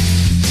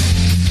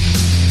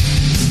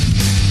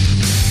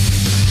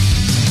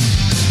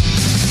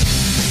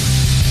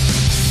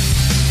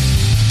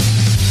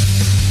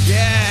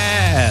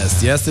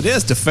 Yes, it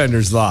is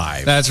Defenders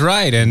Live. That's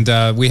right.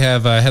 And we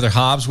have Heather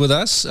Hobbs with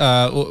us.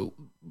 The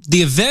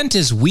event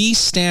is We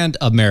Stand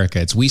America.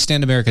 It's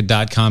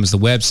WeStandAmerica.com is the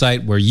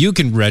website where you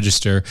can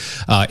register.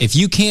 If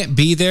you can't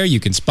be there, you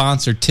can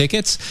sponsor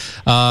tickets.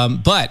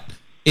 But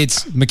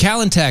it's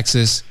McAllen,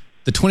 Texas,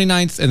 the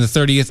 29th and the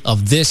 30th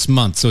of this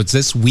month. So it's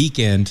this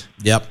weekend.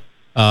 Yep.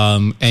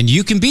 And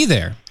you can be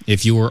there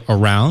if you are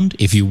around,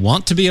 if you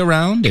want to be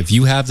around, if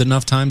you have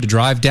enough time to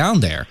drive down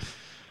there.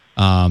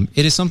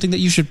 It is something that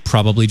you should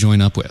probably join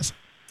up with.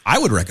 I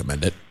would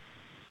recommend it.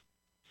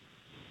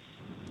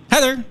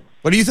 Heather,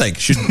 what do you think?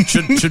 Should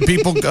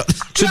people go?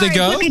 Should they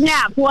go? Took a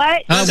nap.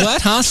 What?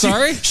 What? Huh?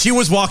 Sorry? She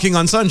was walking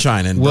on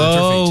sunshine and burnt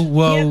her feet.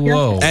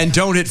 Whoa. And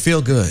don't it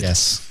feel good?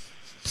 Yes.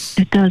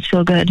 It does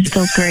feel good. It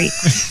feels great.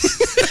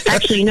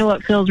 Actually, you know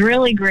what feels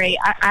really great?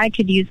 I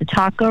could use a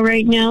taco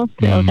right now,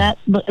 so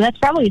that's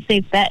probably a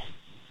safe bet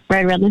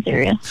right around this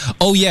area.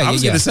 Oh yeah, I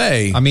was going to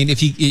say. I mean,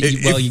 if you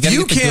got to get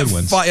the good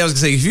ones. I was going to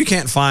say if you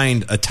can't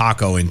find a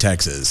taco in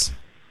Texas,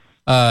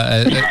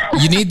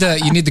 you need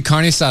the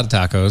carne asada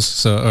tacos,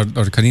 so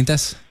or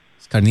carnitas.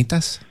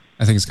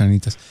 I think it's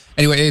carnitas.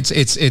 Anyway,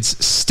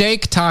 it's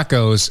steak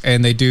tacos,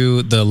 and they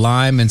do the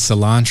lime and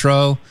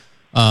cilantro.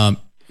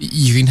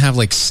 You can have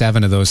like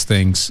 7 of those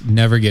things,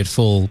 never get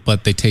full,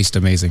 but they taste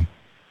amazing.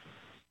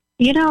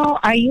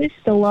 I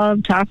used to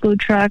love taco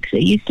trucks.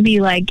 It used to be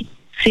like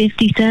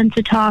 50 cents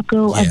a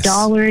taco, Yes.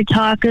 $1 a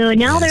taco. And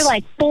now they're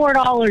like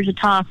 $4 a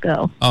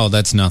taco. Oh,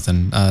 that's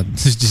nothing. I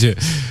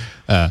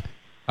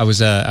was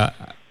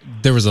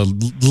there was a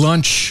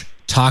lunch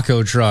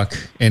taco truck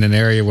in an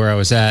area where I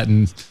was at,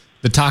 and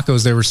the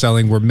tacos they were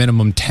selling were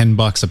minimum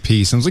 $10 a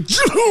piece. I was like,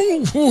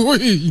 oh my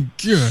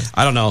God.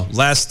 I don't know.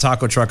 Last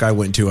taco truck I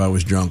went to, I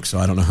was drunk, so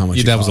I don't know how much.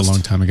 Yeah, it that was a cost.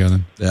 long time ago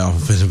then. Yeah,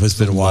 it's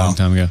been a while. Long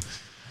time ago.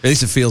 At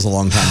least it feels a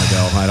long time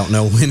ago. I don't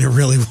know when it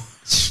really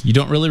was. You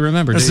don't really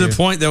remember, do That's you? the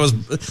point.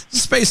 The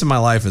space in my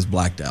life is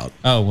blacked out.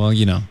 Oh, well,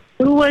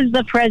 Who was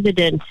the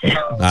president?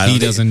 He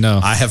doesn't know.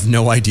 I have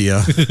no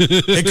idea.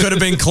 It could have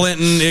been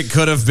Clinton. It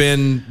could have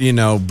been,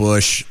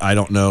 Bush. I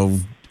don't know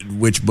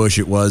which Bush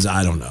it was.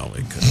 I don't know.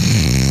 It could.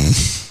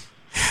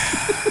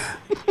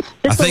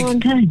 It's a long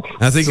time.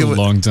 I think It's a was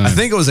long time. I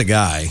think it was a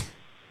guy.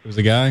 It was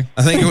a guy?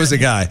 I think it was a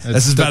guy.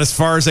 That's about as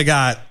far as I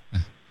got.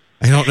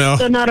 I don't know.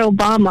 So not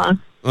Obama.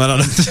 I don't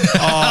know.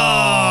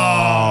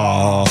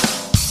 Oh.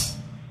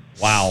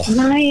 Wow.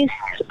 Nice.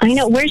 I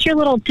know. Where's your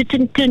little I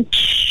did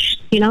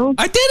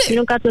it. You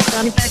don't got the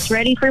sound effects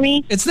ready for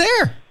me? It's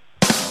there.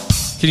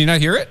 Can you not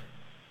hear it?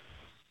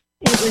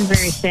 It was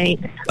very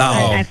faint.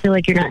 Oh. I feel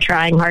like you're not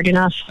trying hard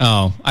enough.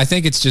 Oh, I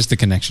think it's just the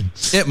connection.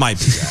 It might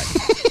be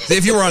that.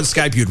 If you were on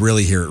Skype, you'd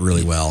really hear it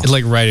really well. It's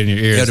like right in your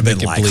ears. It would have been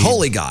make it like, bleed.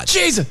 holy God.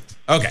 Jesus.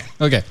 Okay.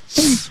 Okay.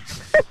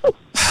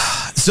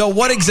 So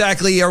what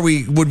exactly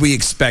would we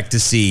expect to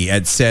see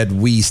at said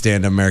We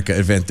Stand America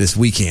event this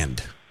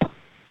weekend?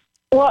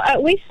 Well,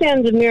 at We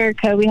Stand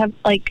America, we have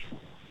like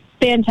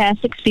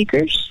fantastic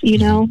speakers.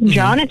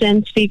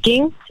 Jonathan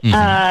speaking. So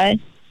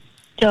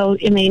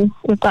I mean,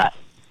 we've got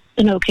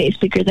an okay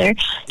speaker there.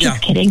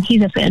 Just kidding.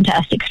 He's a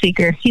fantastic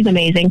speaker. He's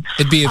amazing.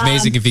 It'd be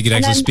amazing if he could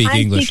and actually then speak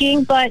I'm English.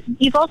 Speaking, but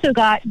you've also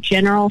got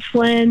General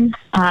Flynn,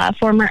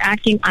 former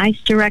acting ICE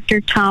director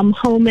Tom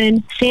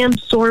Homan, Sam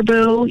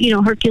Sorbo,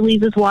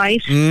 Hercules'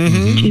 wife.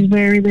 She's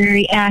very,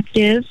 very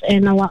active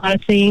in a lot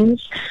of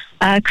things.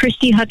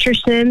 Christy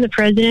Hutcherson, the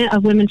president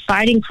of Women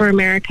Fighting for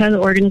America, the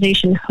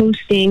organization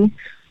hosting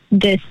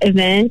this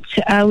event.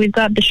 We've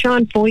got the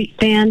Sean Foyt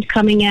Band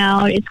coming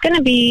out. It's going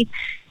to be,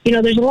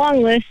 there's a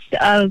long list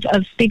of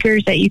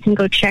speakers that you can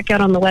go check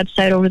out on the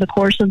website over the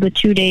course of the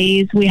 2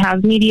 days. We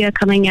have media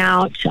coming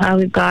out.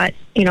 We've got,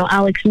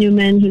 Alex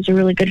Newman, who's a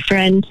really good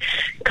friend,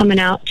 coming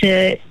out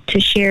to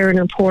share and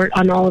report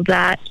on all of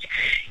that.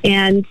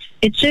 And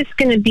it's just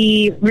going to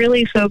be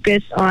really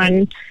focused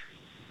on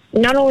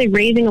not only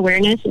raising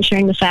awareness and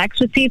sharing the facts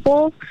with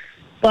people,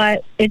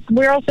 but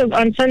we're also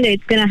on Sunday.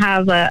 It's going to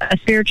have a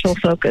spiritual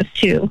focus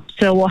too.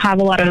 So we'll have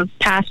a lot of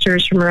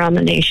pastors from around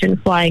the nation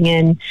flying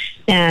in,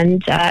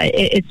 and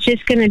it's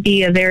just going to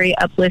be a very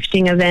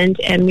uplifting event.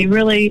 And we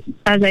really,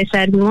 as I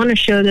said, we want to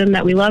show them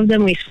that we love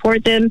them, we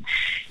support them,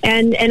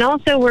 and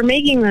also we're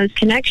making those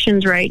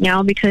connections right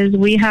now because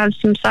we have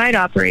some side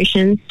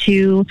operations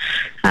to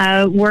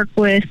work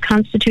with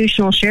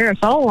constitutional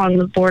sheriffs all along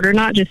the border,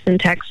 not just in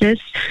Texas,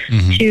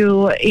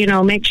 to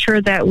make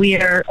sure that we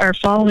are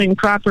following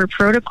proper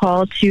protocol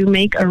to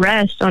make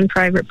arrests on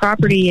private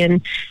property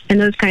and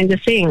those kinds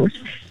of things.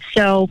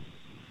 So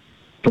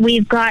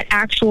we've got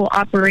actual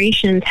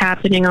operations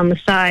happening on the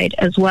side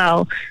as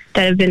well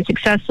that have been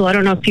successful. I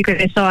don't know if you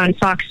guys saw on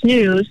Fox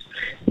News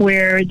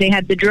where they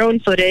had the drone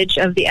footage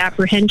of the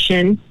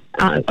apprehension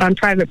on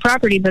private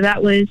property, but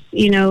that was,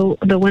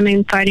 the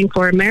Women Fighting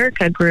for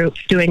America group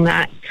doing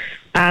that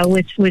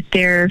with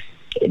their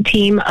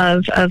team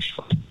of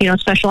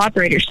special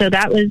operators. So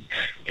that was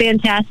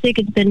fantastic.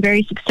 It's been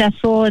very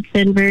successful. It's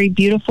been very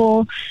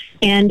beautiful.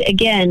 And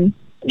again,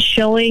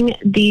 showing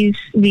these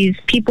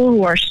people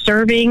who are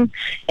serving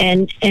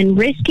and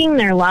risking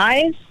their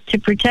lives to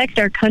protect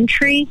our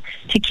country,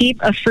 to keep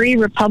a free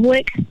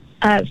republic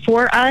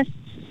for us.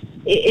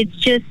 It's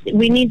just,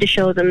 we need to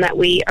show them that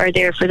we are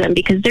there for them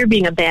because they're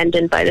being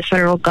abandoned by the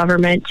federal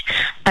government.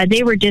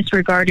 They were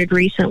disregarded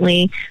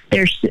recently.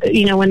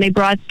 When they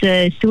brought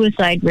the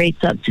suicide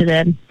rates up to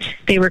them,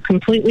 they were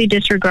completely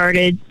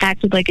disregarded,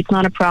 acted like it's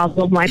not a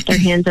problem, wiped their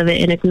hands of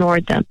it, and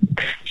ignored them.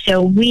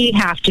 So we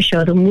have to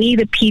show them. We,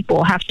 the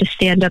people, have to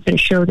stand up and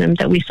show them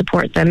that we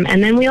support them.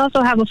 And then we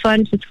also have a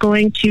fund that's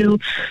going to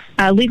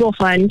legal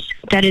fund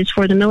that is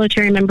for the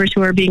military members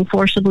who are being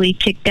forcibly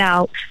kicked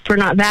out for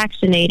not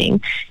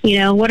vaccinating.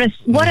 What a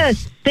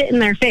spit in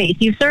their face.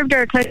 You served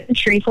our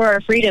country for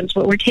our freedoms,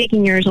 but we're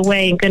taking yours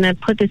away and going to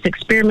put this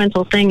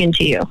experimental thing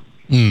into you.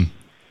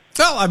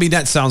 Well, I mean,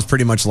 that sounds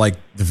pretty much like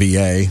the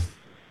VA.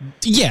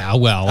 Yeah,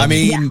 well,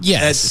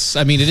 yes.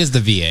 I mean, it is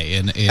the VA,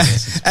 and it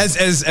is.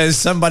 as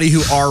somebody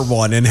who are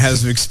one and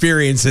has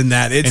experience in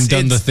that, it's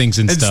done the things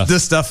and it's stuff. the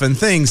stuff and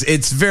things.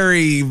 It's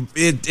very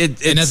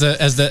and as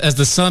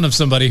the son of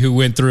somebody who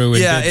went through,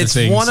 and did the it's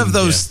things one of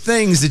those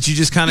things that you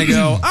just kind of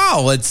go,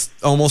 oh, it's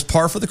almost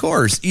par for the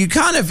course. You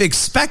kind of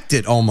expect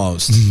it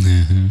almost.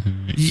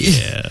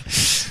 Yeah,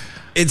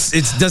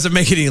 it doesn't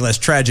make it any less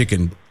tragic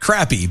and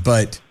crappy,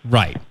 but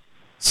right.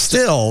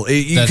 Still,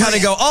 you kind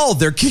of go, oh,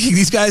 they're kicking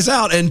these guys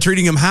out and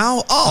treating them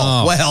how?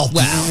 Oh, well.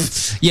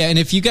 Yeah, and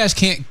if you guys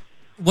can't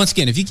once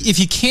again, if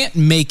you can't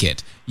make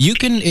it, you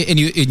can, and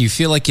you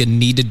feel like you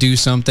need to do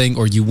something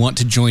or you want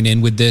to join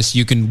in with this,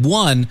 you can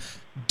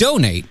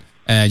donate.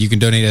 You can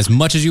donate as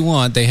much as you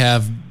want. They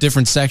have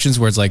different sections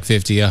where it's like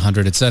 50,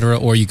 100, etc.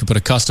 Or you can put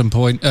a custom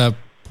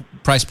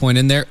price point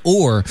in there,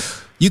 or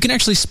you can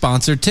actually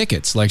sponsor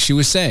tickets. Like she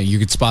was saying, you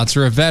could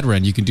sponsor a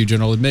veteran. You can do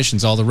general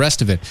admissions, all the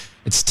rest of it.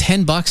 It's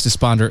 $10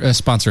 to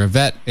sponsor a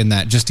vet in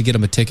that, just to get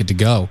them a ticket to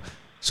go.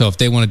 So if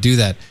they want to do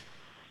that,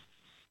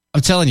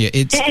 I'm telling you,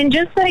 it's... And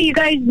just so you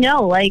guys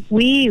know, like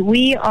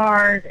we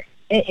are...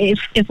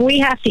 If we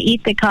have to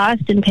eat the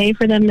cost and pay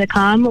for them to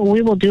come,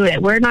 we will do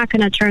it. We're not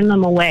going to turn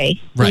them away.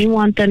 Right. We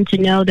want them to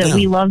know that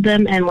we love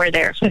them and we're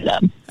there for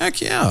them. Heck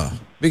yeah.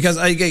 Because,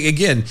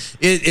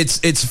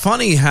 it's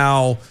funny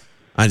how...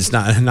 It's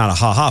not a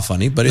ha-ha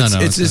funny, but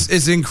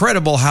it's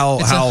incredible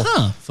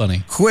how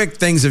funny quick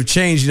things have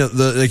changed. You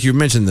know, like you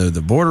mentioned,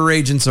 the border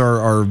agents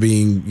are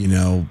being, you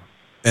know,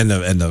 and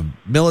the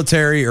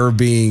military are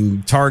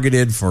being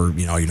targeted for,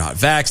 you know, you're not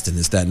vaxxed and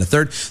this, that, and the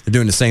third. They're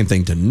doing the same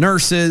thing to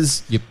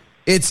nurses. Yep.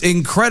 It's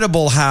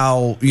incredible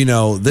how, you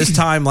know, this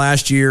time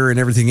last year and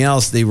everything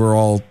else, they were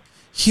all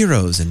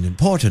heroes and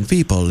important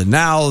people, and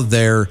now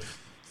they're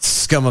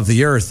scum of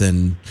the earth,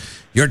 and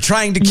you're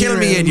trying to kill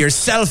me, and you're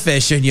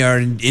selfish, and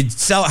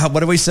what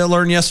did we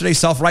learn yesterday?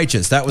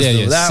 Self-righteous. That was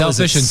that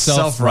selfish and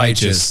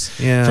self-righteous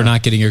for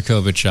not getting your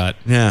COVID shot.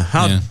 Yeah.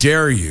 How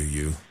dare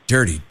you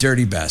dirty,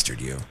 dirty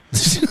bastard, you.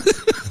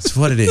 That's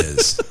what it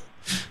is.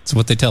 It's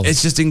what they tell us.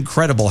 It's just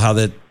incredible how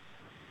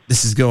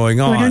this is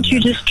going on. Why don't you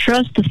just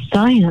trust the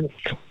science?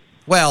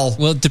 Well,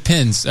 it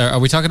depends. Are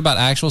we talking about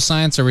actual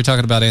science, or are we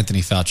talking about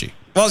Anthony Fauci?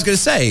 Well, I was going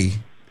to say,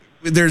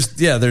 there's.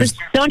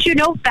 Don't you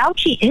know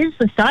Fauci is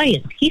the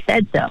science? He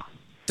said so.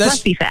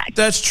 Must be fact.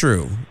 That's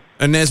true.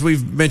 And as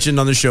we've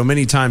mentioned on the show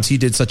many times, he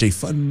did such a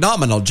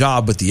phenomenal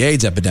job with the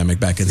AIDS epidemic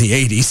back in the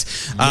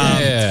 80s.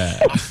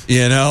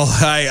 You know,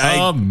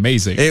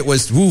 amazing. It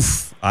was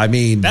woof. I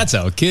mean, that's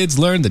how kids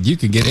learned that you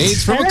can get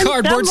AIDS from a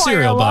cardboard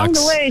cereal box.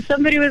 Along the way,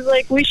 somebody was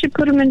like, we should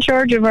put him in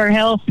charge of our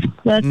health.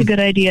 That's a good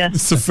idea.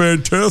 It's a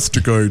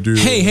fantastic idea.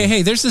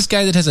 Hey, there's this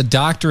guy that has a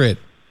doctorate.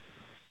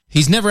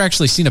 He's never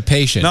actually seen a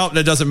patient. No,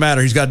 that doesn't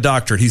matter. He's got a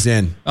doctorate. He's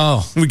in.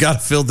 Oh. We got to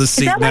fill this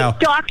seat now. Is that like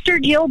Dr.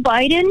 Jill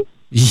Biden?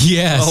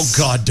 Yes. Oh,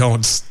 God, don't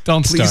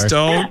Please start.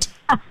 Don't.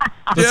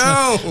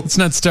 No. Let's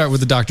not start with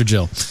the Dr.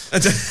 Jill.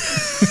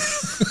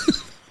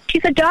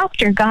 She's a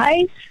doctor,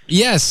 guys.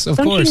 Yes, of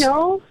course. Don't you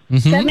know?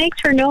 Mm-hmm. That makes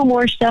her know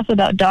more stuff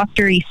about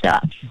doctory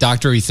stuff.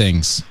 Doctory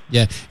things.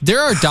 Yeah. There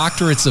are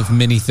doctorates of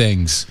many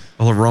things.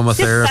 Well,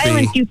 aromatherapy. Just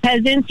silence, you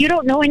peasants. You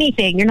don't know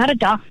anything. You're not a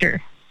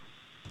doctor.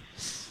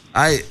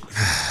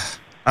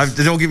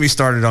 Don't get me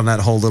started on that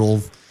whole little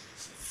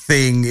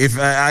thing. If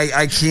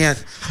I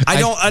can't, I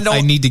don't.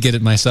 I need to get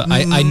it myself.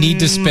 I need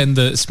to spend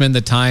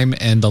the time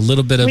and a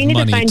little bit of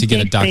money to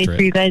get a doctorate.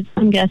 For you guys,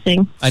 I'm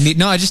guessing. I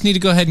just need to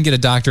go ahead and get a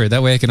doctorate.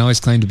 That way I can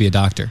always claim to be a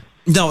doctor.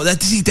 No, I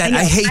hate that.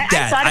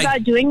 I thought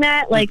about doing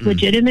that, like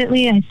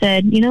legitimately. I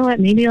said, you know what?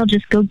 Maybe I'll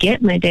just go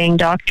get my dang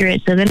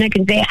doctorate, so then I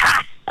can say,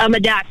 "Ha, I'm a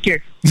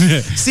doctor."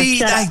 See,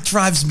 that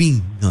drives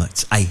me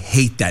nuts. I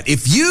hate that.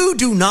 If you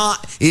do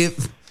not,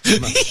 he's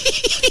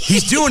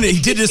doing it.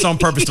 He did this on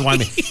purpose to wind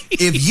me.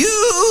 If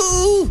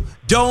you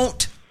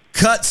don't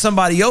cut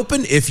somebody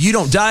open, if you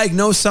don't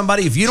diagnose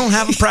somebody, if you don't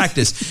have a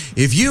practice,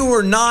 if you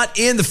are not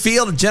in the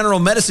field of general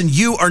medicine,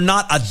 you are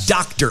not a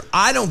doctor.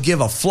 I don't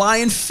give a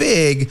flying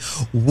fig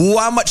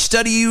how much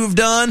study you've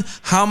done,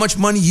 how much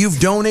money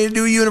you've donated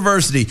to a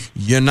university.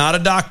 You're not a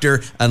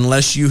doctor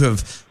unless you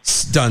have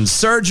done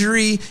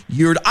surgery.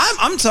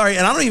 I'm sorry,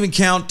 and I don't even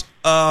count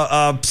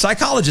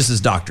psychologists as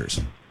doctors.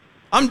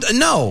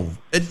 No.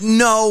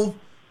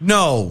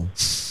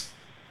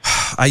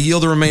 I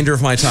yield the remainder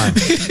of my time.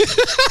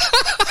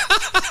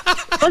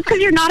 Well, it's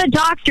because you're not a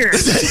doctor.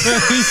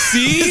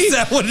 See? Is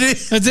that what it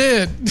is? That's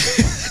it.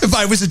 If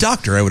I was a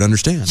doctor, I would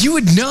understand. You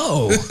would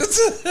know.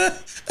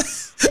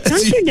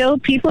 Don't you know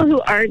people who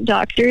aren't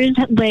doctors,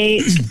 they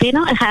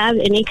don't have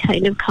any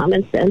kind of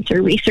common sense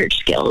or research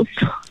skills?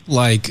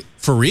 Like,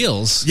 for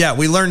reals? Yeah,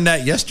 we learned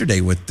that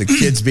yesterday with the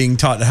kids being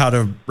taught how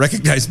to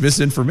recognize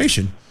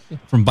misinformation.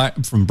 From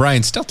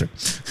Brian Stelter.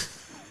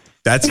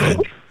 That's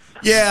good.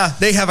 Yeah,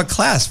 they have a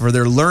class where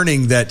they're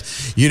learning that,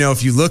 you know,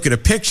 if you look at a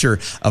picture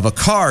of a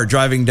car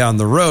driving down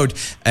the road,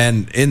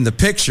 and in the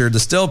picture,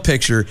 the still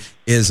picture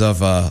is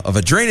of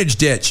a drainage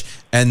ditch,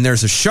 and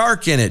there's a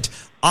shark in it,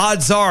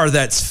 odds are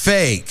that's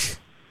fake.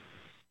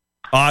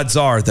 Odds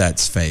are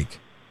that's fake.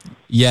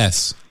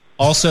 Yes.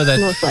 Also, that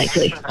most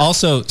likely.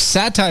 Also,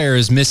 satire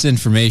is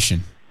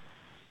misinformation.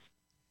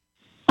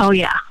 Oh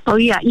yeah.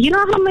 You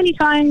know how many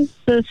times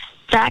the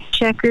fact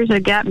checkers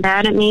have got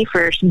mad at me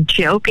for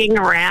joking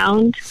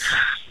around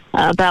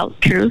about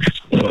truth?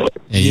 You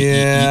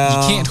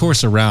can't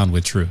horse around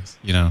with truth.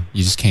 You know,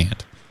 you just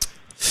can't.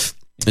 It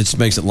just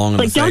makes it long in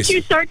the face. Don't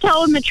you start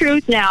telling the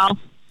truth now.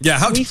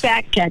 Yeah. We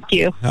fact check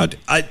you. Have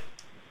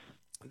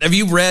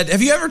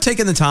you ever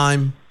taken the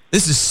time?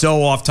 This is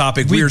so off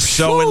topic. We are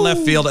so in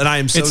left field, and I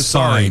am so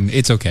sorry. Fine.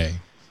 It's okay.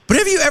 But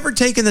have you ever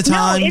taken the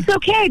time? No, it's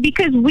okay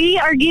because we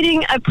are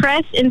getting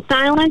oppressed in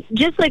silence,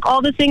 just like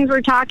all the things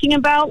we're talking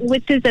about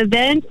with this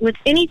event, with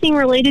anything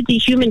related to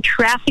human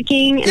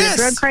trafficking and the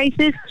drug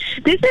crisis.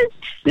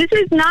 This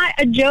is not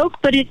a joke,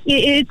 but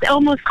it's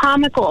almost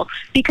comical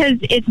because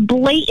it's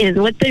blatant.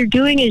 What they're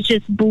doing is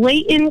just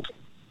blatant,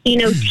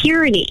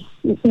 tyranny.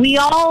 We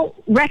all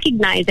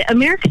recognize it.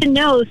 America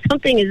knows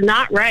something is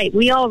not right.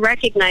 We all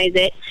recognize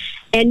it,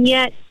 and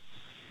yet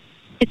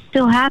it's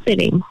still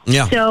happening.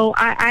 Yeah. So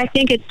I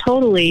think it's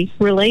totally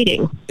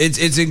relating.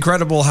 It's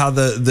incredible how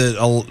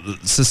the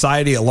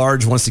society at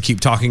large wants to keep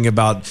talking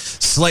about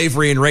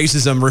slavery and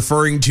racism,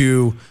 referring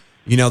to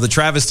the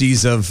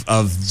travesties of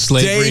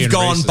Slavery days and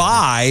gone racism.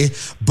 by,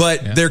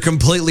 but they're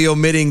completely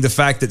omitting the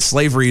fact that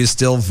slavery is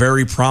still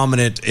very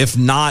prominent, if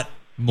not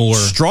more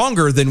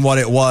stronger than what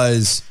it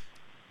was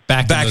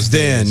back in those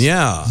then. days.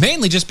 Yeah.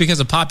 Mainly just because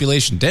of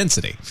population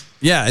density.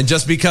 Yeah, and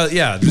just because,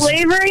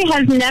 Slavery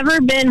has never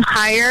been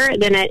higher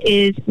than it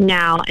is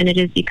now, and it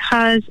is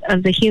because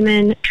of the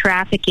human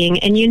trafficking.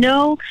 And you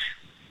know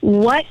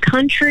what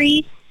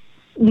country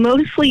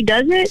mostly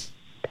does it?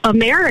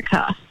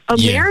 America.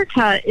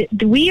 America,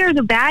 we are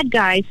the bad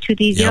guys to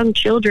these young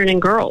children and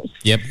girls.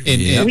 Yep.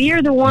 We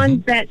are the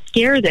ones that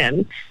scare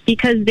them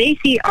because they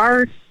see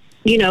our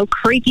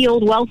creepy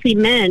old wealthy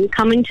men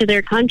coming to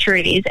their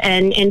countries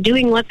and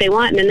doing what they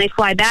want, and then they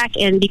fly back,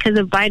 and because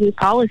of Biden's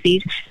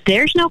policies,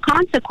 there's no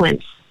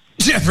consequence.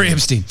 Jeffrey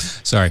Epstein.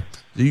 Sorry.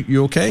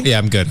 You okay? Yeah,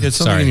 I'm good. You had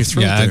something Sorry. in your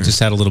throat I there. just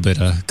had a little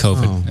bit of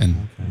COVID,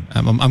 and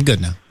I'm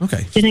good now.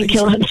 Okay. Didn't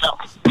kill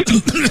himself.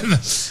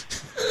 Just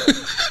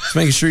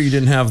making sure you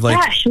didn't have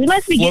Gosh, we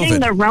must be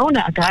getting the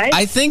Rona, guys.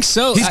 I think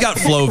so. He's got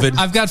Flovid.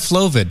 I've got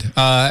Flovid.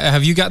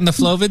 Have you gotten the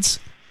Flovids?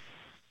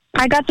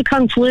 I got the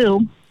Kung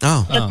Flu.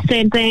 Oh. That's the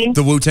same thing.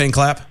 The Wu-Tang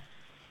clap?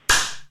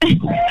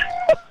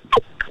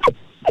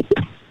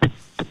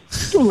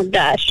 Oh my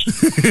gosh.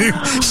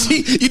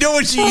 You know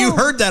what? You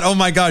heard that. Oh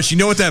my gosh. You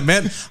know what that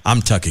meant?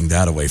 I'm tucking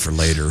that away for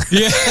later.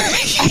 Yeah.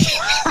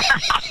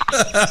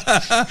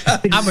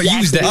 I'm going to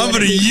use that. I'm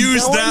going to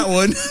use that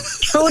one.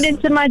 Throw it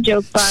into my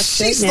joke box.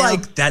 She's right now.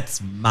 like,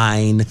 that's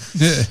mine.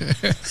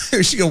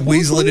 She's going to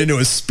weasel it into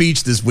a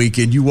speech this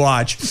weekend. You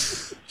watch.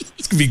 It's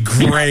going to be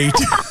great.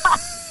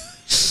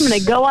 I'm going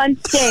to go on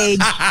stage.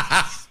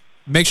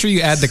 Make sure you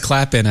add the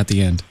clap in at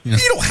the end. You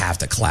don't have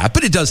to clap,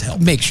 but it does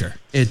help. Make sure.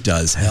 It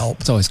does help.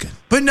 It's always good.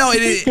 But no,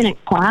 didn't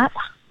clap.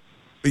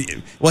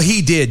 Well,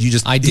 he did.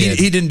 I did.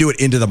 He didn't do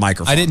it into the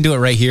microphone. I didn't do it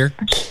right here.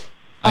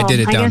 I did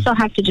it I down. guess I'll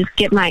have to just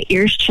get my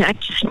ears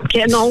checked.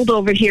 Getting old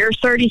over here.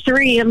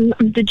 33. I'm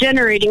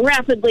degenerating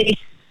rapidly.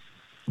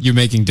 You're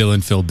making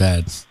Dylan feel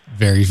bad.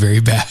 Very,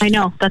 very bad. I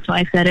know. That's why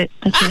I said it.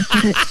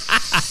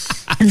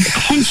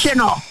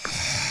 Intentional.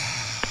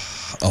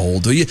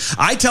 Old.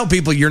 I tell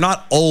people you're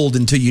not old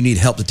until you need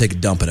help to take a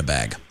dump in a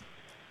bag.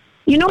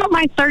 You know what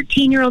my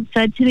 13-year-old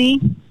said to me?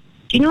 Do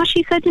you know what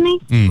she said to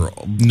me?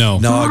 No.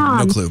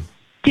 No clue.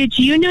 Did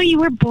you know you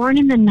were born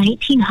in the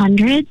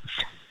 1900s?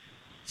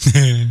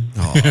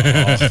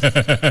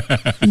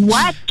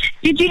 What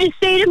did you just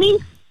say to me?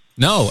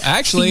 No,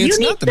 actually, it's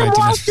not the You need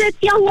some 1900s.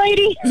 Waltz, young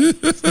lady.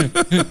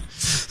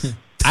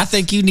 I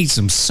think you need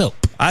some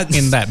soap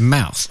in that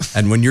mouth.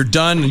 And when you're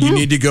done, you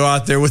need to go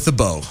out there with the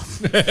bow.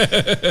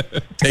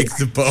 Take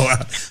the bow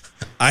out.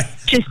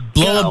 Just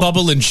blow a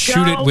bubble and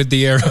shoot it with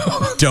the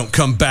arrow. Don't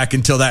come back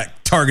until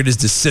that target is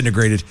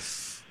disintegrated.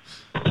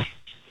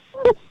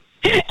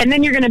 And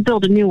then you're going to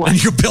build a new one.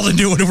 And you build a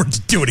new one and we're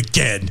to do it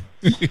again.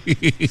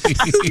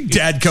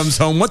 Dad comes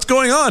home. What's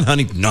going on,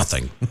 honey?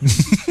 Nothing.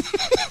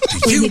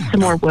 We need some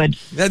more wood.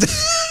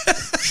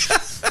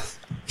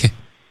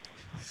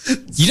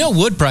 You know,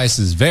 wood price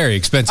is very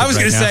expensive. I was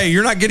going to say,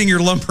 you're not getting your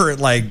lumber at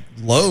like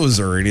Lowe's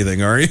or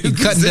anything, are you? You're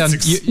cutting down.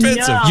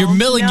 Expensive. You're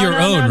milling your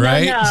own,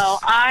 right? No,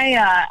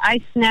 I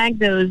snagged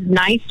those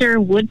nicer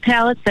wood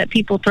pallets that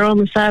people throw on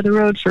the side of the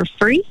road for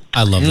free.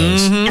 I love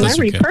those. And Those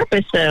I are good.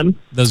 repurpose them.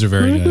 Those are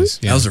very nice.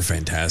 Yeah. Those are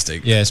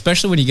fantastic. Yeah,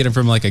 especially when you get them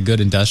from like a good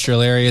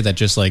industrial area that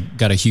just like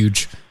got a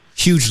huge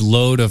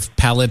load of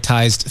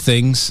palletized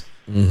things,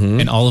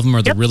 and all of them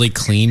are the really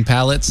clean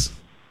pallets.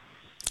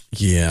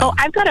 Yeah. Oh,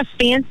 I've got a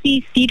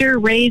fancy cedar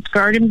raised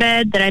garden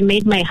bed that I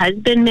made my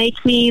husband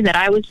make me that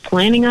I was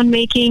planning on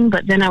making,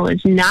 but then I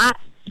was not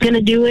going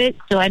to do it.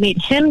 So I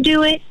made him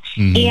do it.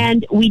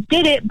 And we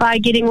did it by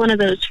getting one of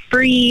those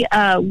free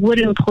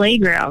wooden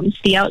playgrounds,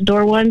 the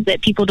outdoor ones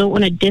that people don't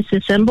want to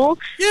disassemble.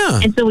 Yeah.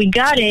 And so we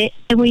got it,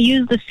 and we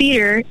used the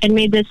cedar and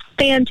made this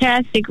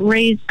fantastic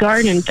raised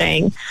garden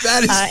thing.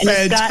 That is and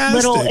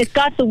fantastic. it's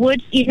got the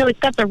wood, it's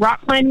got the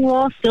rock climbing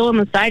wall still on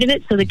the side of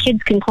it, so the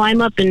kids can climb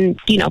up and,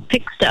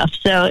 pick stuff.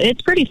 So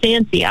it's pretty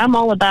fancy. I'm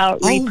all about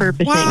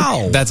repurposing.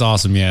 Wow. That's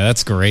awesome. Yeah,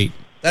 that's great.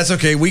 That's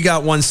okay. We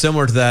got one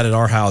similar to that at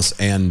our house,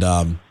 and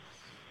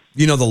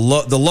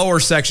the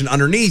lower section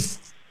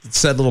underneath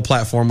said little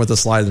platform with a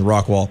slide and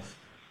rock wall.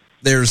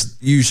 There's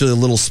usually a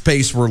little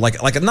space where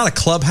like not a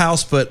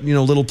clubhouse, but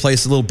little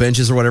place, little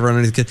benches or whatever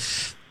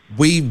underneath.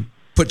 We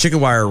put chicken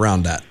wire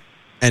around that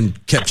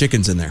and kept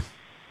chickens in there.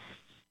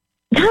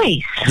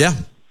 Nice. Yeah.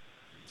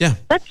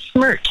 That's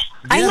smart.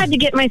 I had to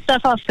get my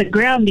stuff off the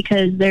ground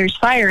because there's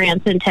fire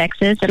ants in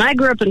Texas, and I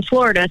grew up in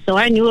Florida, so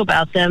I knew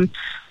about them.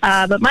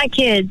 But my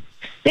kids,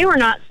 they were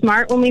not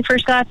smart when we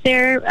first got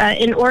there.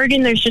 In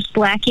Oregon, there's just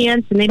black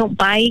ants, and they don't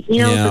bite,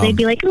 so they'd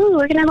be like, ooh,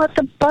 we're going to let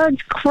the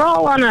bugs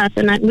crawl on us.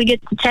 And we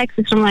get to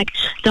Texas, and I'm like,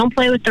 don't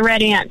play with the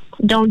red ants.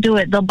 Don't do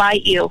it. They'll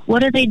bite you. What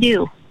do?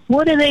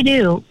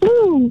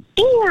 Ooh,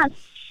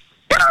 ants.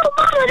 No,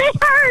 Mama, this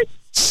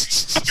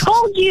hurts. I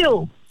told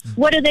you.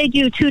 What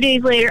do? 2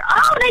 days later?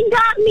 Oh, they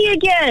got me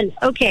again.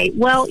 Okay,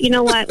 well, you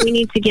know what? We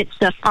need to get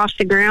stuff off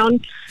the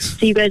ground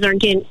so you guys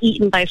aren't getting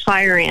eaten by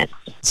fire ants.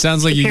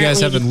 Sounds like you guys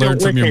haven't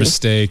learned from your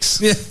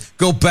mistakes. Yeah,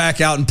 go back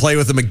out and play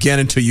with them again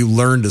until you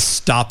learn to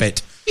stop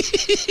it.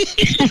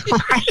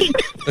 Right?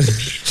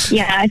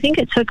 Yeah, I think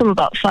it took them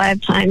about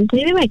 5 times.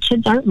 Maybe my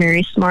kids aren't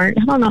very smart.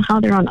 I don't know how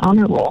they're on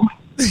honor roll.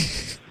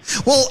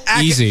 Well,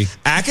 easy.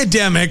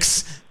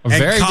 Academics and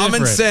very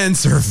common different.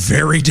 sense are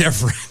very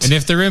different. And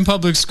if they're in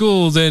public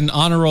school, then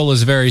honor roll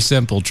is very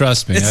simple.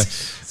 Trust me.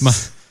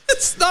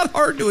 It's not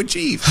hard to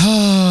achieve.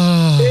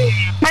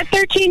 My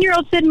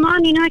 13-year-old said,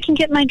 Mom, I can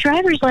get my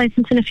driver's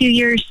license in a few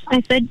years.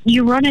 I said,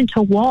 you run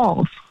into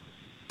walls.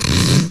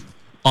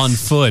 On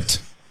foot.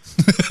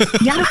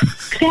 Yeah,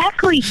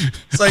 exactly.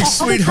 It's like, All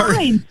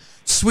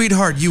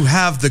sweetheart, you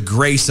have the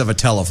grace of a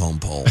telephone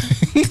pole.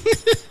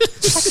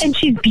 And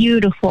she's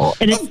beautiful.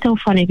 And it's so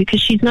funny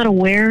because she's not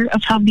aware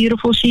of how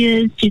beautiful she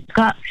is. She's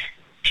got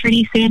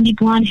pretty sandy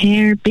blonde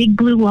hair, big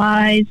blue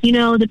eyes,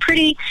 the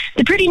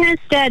prettiness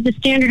that the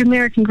standard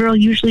American girl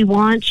usually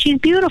wants. She's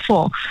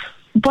beautiful,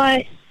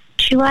 but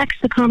she lacks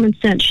the common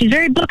sense. She's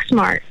very book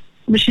smart,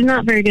 but she's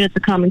not very good at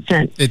the common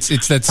sense.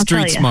 It's that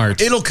street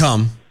smart. It'll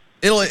come.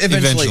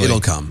 Eventually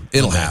it'll come.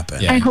 It'll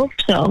happen. Yeah. I hope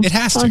so. It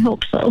has to. I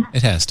hope so.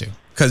 It has to.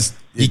 Because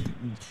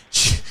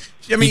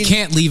you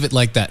can't leave it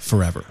like that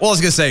forever. Well, I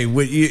was gonna say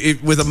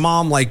with a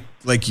mom like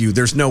you,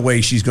 there's no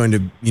way she's going to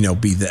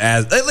be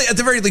at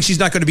the very least she's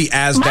not going to be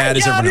as bad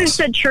as everyone else.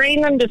 My job is to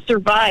train them to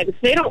survive. If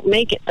they don't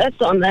make it, that's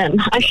on them.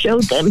 I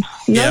showed them.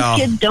 Most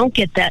kids don't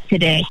get that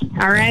today.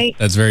 All right.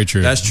 That's very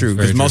true. That's true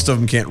because most of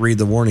them can't read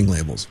the warning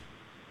labels.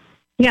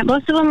 Yeah,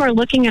 most of them are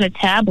looking at a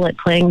tablet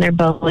playing their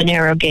bow and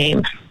arrow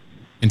game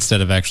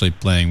instead of actually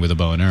playing with a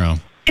bow and arrow.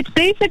 It's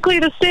basically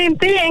the same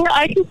thing.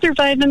 I can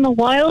survive in the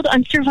wild.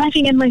 I'm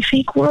surviving in my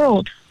fake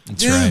world.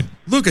 That's right.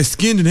 Look, I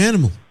skinned an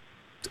animal.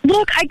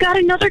 Look, I got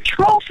another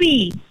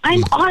trophy.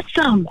 I'm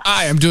awesome.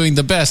 I am doing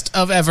the best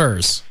of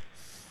evers.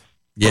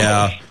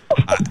 Yeah.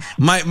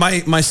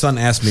 My son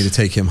asked me to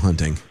take him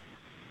hunting.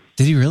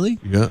 Did he really?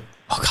 Yeah.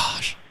 Oh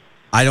gosh.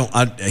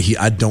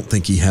 I don't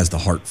think he has the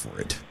heart for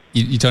it.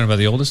 You talking about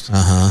the oldest?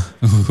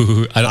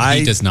 Uh-huh.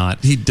 He does not.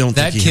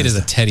 That kid is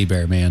a teddy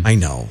bear, man. I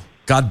know.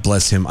 God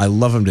bless him. I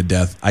love him to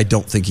death. I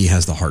don't think he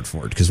has the heart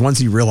for it because once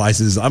he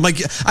realizes, I'm like,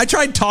 I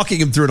tried talking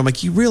him through it. I'm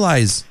like, you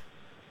realize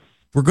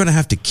we're going to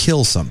have to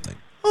kill something.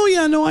 Oh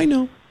yeah, no, I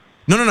know.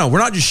 No. We're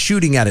not just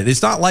shooting at it.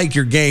 It's not like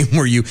your game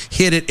where you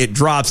hit it, it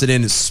drops it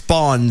in, it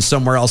spawns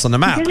somewhere else on the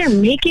map. You guys are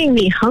making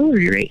me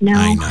hungry right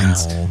now. I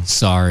know.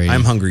 Sorry.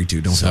 I'm hungry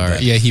too. Don't feel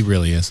bad. Yeah, he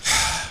really is.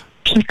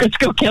 Let's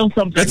go kill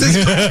something.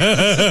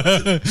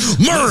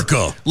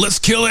 America, let's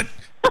kill it.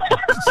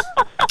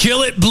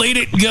 Kill it, bleed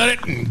it, gut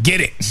it, and get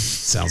it.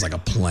 Sounds like a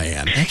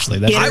plan. Actually,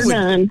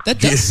 that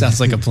does sound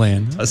like a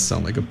plan. Does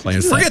sound like a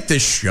plan. Forget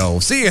this show.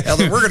 See you,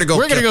 Heather. We're gonna go.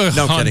 We're gonna go.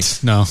 No hunt.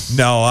 kidding. No.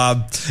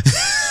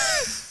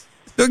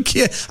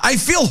 Okay. I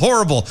feel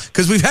horrible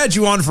because we've had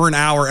you on for an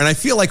hour, and I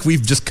feel like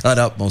we've just cut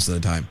up most of the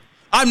time.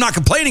 I'm not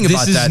complaining about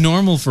that. This is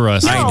normal for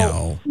us. I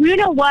know. You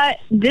know what?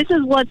 This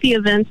is what the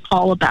event's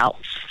all about.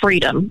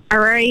 Freedom. All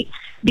right?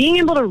 Being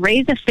able to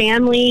raise a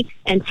family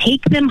and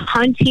take them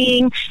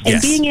hunting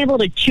and being able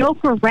to joke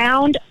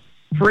around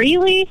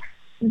freely,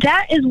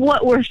 that is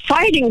what we're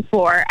fighting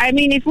for. I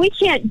mean, if we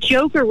can't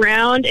joke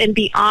around and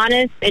be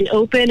honest and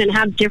open and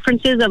have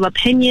differences of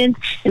opinions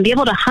and be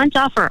able to hunt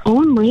off our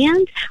own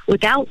land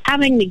without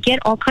having to get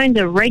all kinds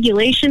of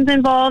regulations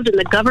involved and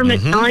the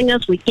government telling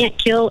us we can't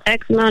kill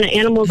X amount of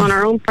animals on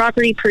our own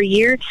property per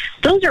year,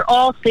 those are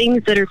all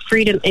things that are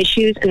freedom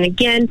issues. And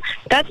again,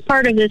 that's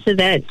part of this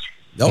event.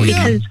 Oh,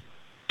 yeah. Because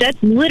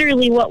that's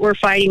literally what we're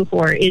fighting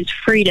for is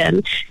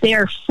freedom. They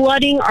are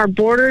flooding our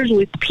borders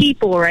with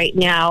people right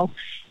now.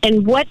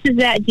 And what does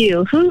that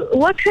do?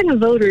 What kind of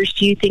voters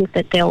do you think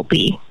that they'll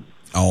be?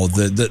 Oh,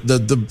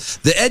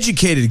 the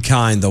educated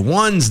kind, the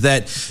ones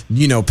that,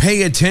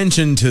 pay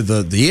attention to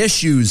the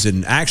issues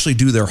and actually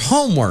do their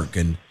homework,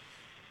 and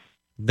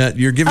that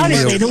you're giving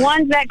me the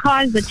ones that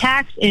cause the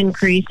tax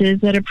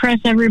increases that oppress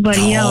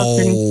everybody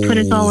else and put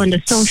us all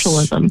into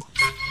socialism.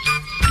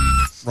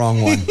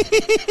 Wrong one.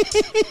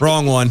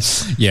 Wrong one.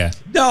 Yeah.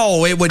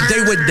 No, they would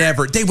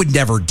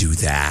never do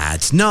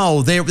that.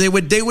 No, they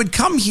would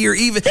come here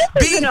even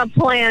This isn't a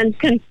planned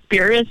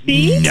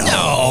conspiracy.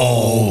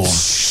 No.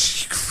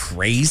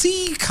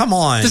 crazy? Come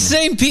on. The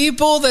same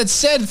people that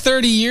said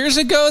 30 years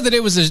ago that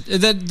it was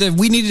that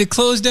we needed to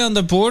close down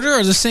the border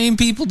are the same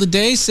people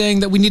today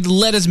saying that we need to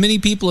let as many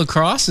people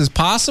across as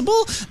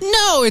possible?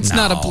 No, it's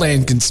not a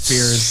planned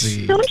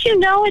conspiracy. Don't you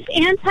know it's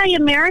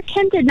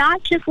anti-American to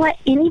not just let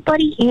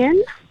anybody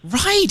in?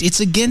 Right. It's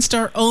against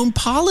our own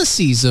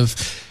policies of,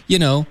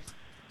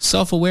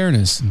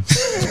 self-awareness.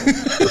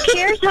 Who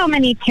cares how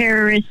many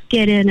terrorists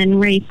get in and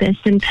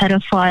rapists and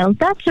pedophiles?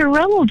 That's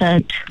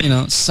irrelevant.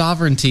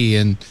 Sovereignty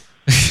and...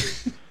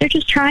 They're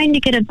just trying to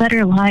get a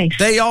better life.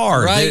 They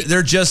are. Right.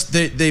 They're just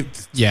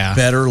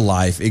better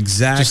life.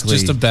 Exactly.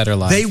 Just a better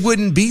life. They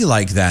wouldn't be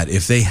like that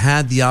if they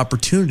had the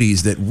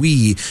opportunities that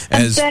we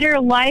as a better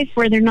life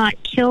where they're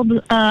not killed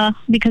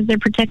because they're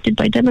protected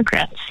by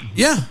Democrats.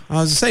 Yeah, I was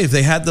going to say if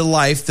they had the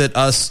life that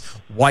us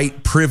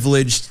white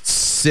privileged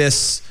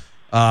cis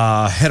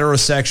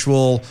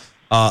heterosexual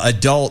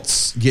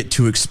adults get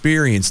to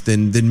experience,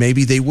 then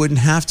maybe they wouldn't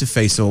have to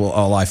face a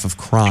life of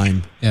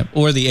crime. Yeah,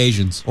 or the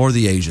Asians.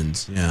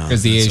 Yeah,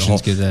 because the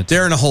Asians get that.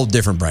 They're in a whole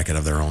different bracket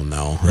of their own,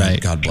 though. Right.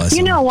 God bless them.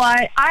 You know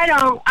what? I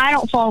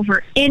don't fall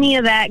for any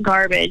of that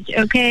garbage.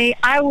 Okay,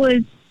 I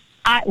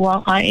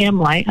am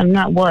white. I'm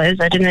not was.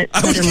 I didn't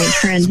suddenly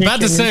transition.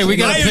 About to say we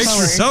got a picture.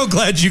 I'm so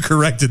glad you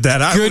corrected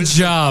that. Good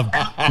job.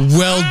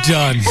 Well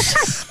done.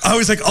 I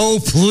was like,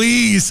 oh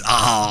please.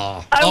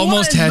 Oh,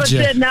 almost had you.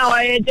 But then now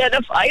I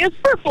identify as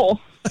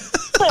purple.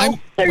 So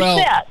there's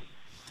that.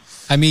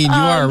 I mean, you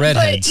are a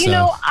redhead.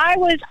 But, I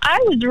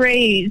was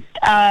raised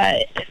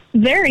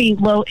very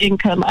low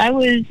income. I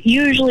was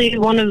usually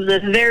one of the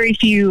very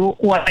few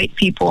white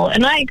people,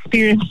 and I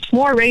experienced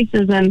more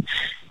racism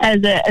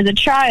as a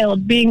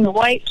child being the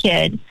white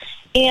kid.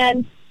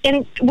 And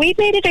we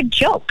made it a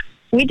joke.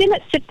 We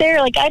didn't sit there,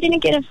 I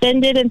didn't get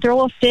offended and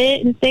throw a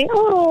fit and say,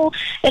 oh,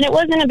 and it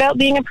wasn't about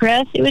being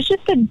oppressed. It was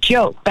just a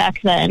joke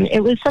back then.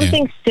 It was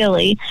something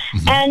silly.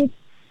 Mm-hmm. And,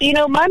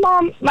 my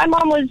mom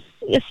was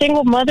a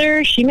single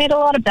mother. She made a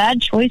lot of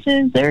bad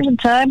choices. There was a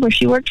time where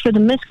she worked for the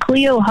Miss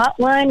Cleo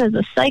hotline as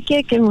a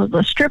psychic and was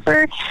a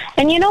stripper.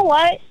 And you know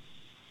what?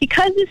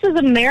 Because this is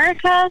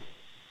America,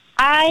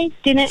 I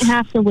didn't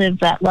have to live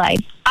that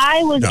life.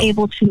 I was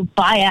able to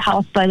buy a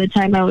house by the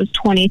time I was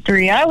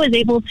 23. I was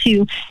able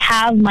to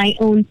have my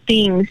own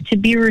things, to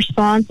be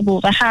responsible,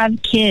 to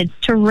have kids,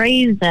 to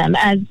raise them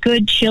as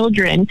good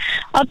children.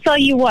 I'll tell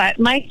you what,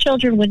 my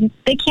children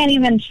they can't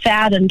even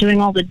fathom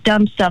doing all the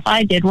dumb stuff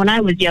I did when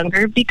I was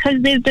younger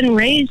because they've been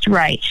raised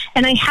right.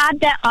 And I had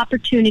that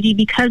opportunity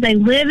because I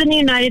live in the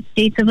United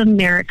States of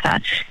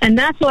America. And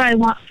that's what I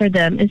want for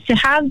them, is to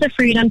have the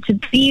freedom to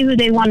be who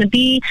they want to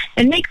be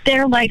and make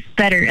their life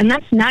better. And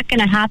that's not going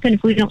to happen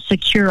if we don't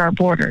secure our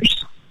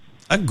borders.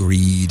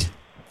 Agreed.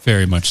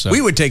 Very much so. We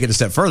would take it a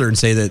step further and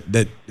say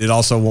that it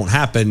also won't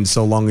happen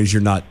so long as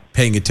you're not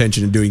paying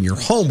attention and doing your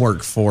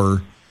homework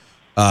for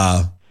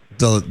the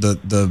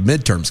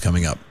midterms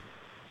coming up.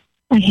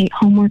 I hate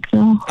homework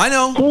though. I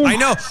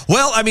know.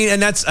 Well, I mean,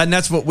 and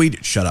that's what we do.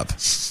 Shut up.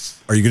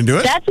 Are you going to do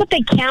it? That's what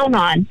they count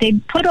on. They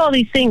put all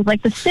these things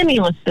like the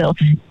stimulus bill.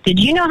 Did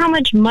you know how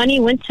much money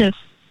went to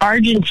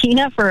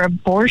Argentina for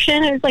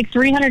abortion? It was like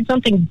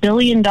 $300-something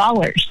billion.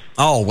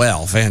 Oh,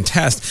 well,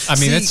 fantastic. I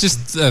mean, it's just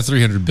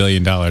 $300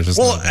 billion.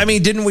 Well, I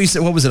mean, didn't we say,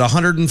 what was it,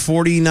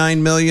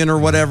 149 million or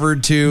whatever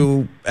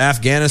to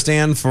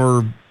Afghanistan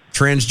for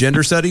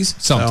transgender studies?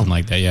 Something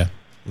like that, yeah.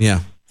 Yeah.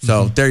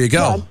 So there you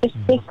go. Yeah,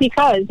 just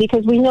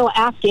because we know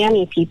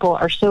Afghani people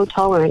are so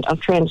tolerant of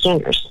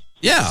transgenders.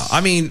 Yeah, I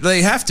mean,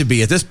 they have to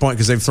be at this point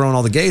because they've thrown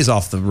all the gays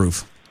off the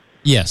roof.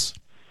 Yes.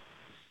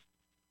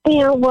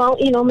 Yeah, well,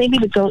 maybe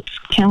the goats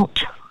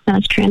count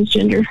as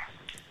transgender.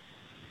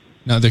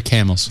 No, they're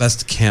camels. That's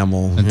the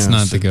camel. That's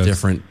not the goat.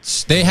 Different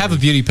story. They have a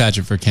beauty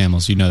pageant for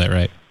camels. You know that,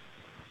 right?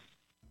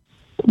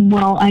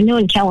 Well, I know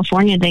in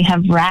California they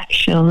have rat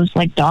shows,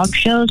 like dog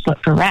shows,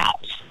 but for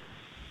rats.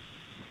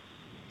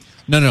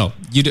 No.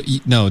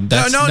 Wait. No.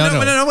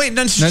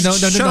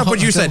 Shut up!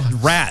 What you said?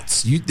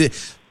 Rats.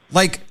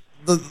 Like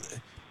the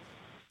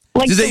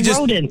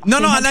rodent. No,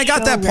 and I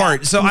got that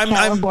part. So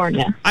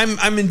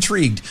I'm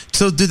intrigued.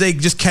 So do they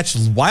just catch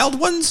wild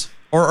ones,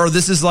 or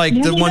this is like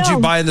the ones you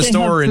buy in the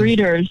store? And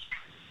breeders.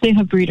 They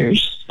have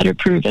breeders that are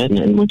proven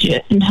and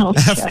legit and health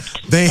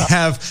checked. They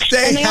have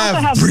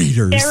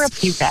breeders.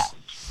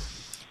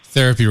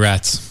 Therapy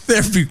rats.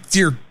 Therapy.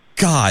 Dear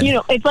God.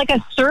 It's like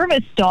a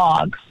service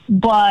dog,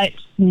 but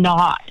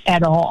not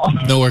at all.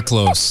 Nowhere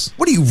close.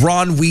 What are you,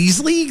 Ron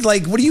Weasley?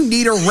 Like, what do you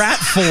need a rat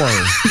for?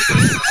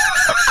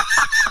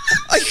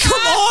 Like, come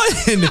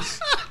on.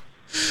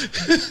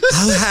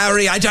 Oh,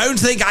 Harry, I don't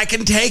think I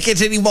can take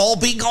it anymore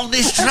being on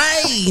this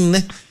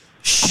train.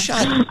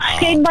 Shut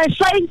up. In my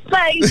face.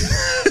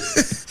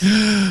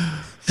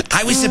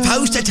 I was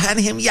supposed to turn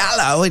him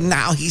yellow, and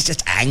now he's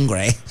just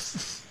angry.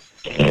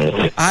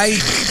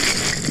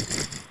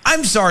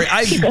 I'm sorry.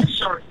 He's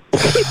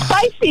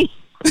spicy.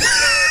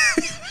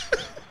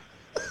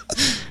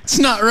 It's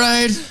not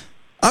right.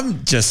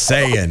 I'm just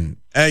saying.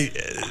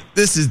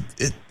 This is...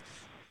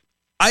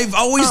 I've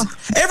always...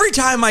 Every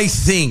time I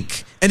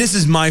think and this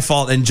is my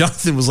fault, and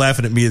Jonathan was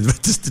laughing at me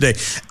about this today.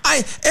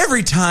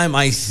 Every time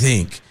I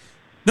think,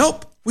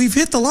 nope, we've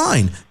hit the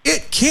line.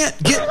 It can't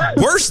get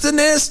worse than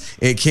this.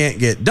 It can't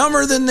get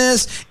dumber than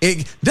this.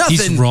 Nothing.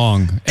 He's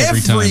wrong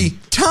every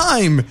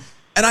time.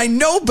 And I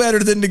know better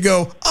than to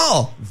go,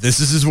 oh, this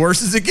is as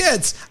worse as it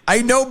gets.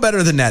 I know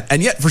better than that.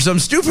 And yet, for some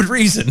stupid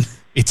reason,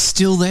 it's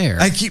still there.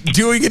 I keep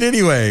doing it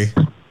anyway.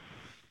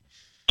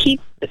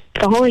 Keep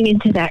falling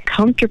into that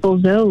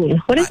comfortable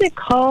zone. What is it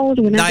called?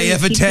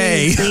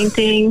 Naivete. The same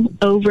thing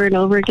over and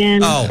over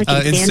again. Oh, like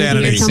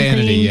insanity.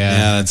 Insanity,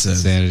 yeah. That's it.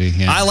 Insanity,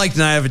 yeah. I like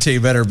naivete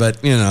better,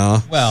 but, you know.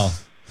 Well,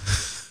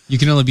 you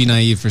can only be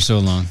naive for so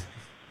long.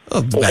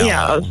 Oh, well.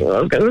 Yeah, I was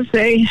going to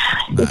say,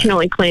 you can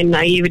only claim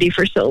naivety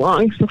for so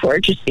long before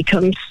it just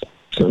becomes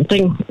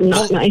something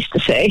not nice to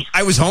say.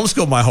 I was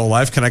homeschooled my whole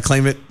life. Can I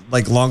claim it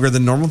like longer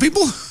than normal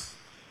people?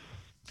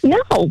 No.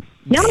 Well,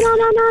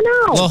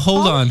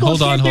 hold on.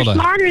 They're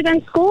smarter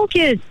than school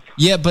kids.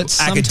 Yeah, but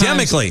sometimes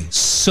academically,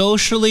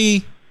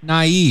 socially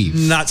naive.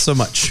 Not so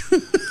much.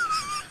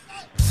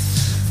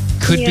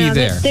 Could be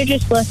there. They're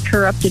just less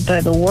corrupted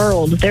by the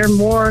world. They're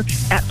more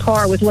at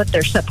par with what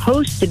they're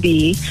supposed to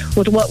be,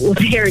 with what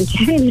they're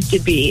intended to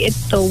be.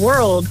 It's the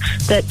world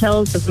that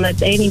tells them that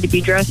they need to be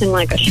dressing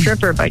like a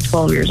stripper by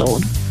 12 years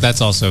old. That's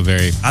also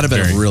very... I'd have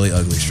been a really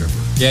ugly stripper.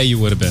 Yeah, you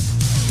would have been.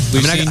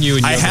 We've seen you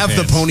in yoga I have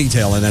pants. the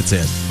ponytail, and that's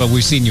it. But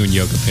we've seen you in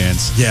yoga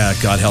pants. Yeah,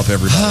 God help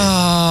everybody.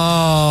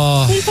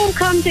 Oh. People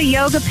come to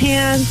yoga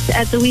pants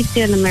at the We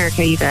Stand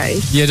America, you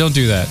guys. Yeah, don't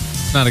do that.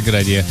 Not a good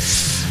idea.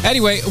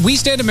 Anyway, We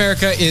Stand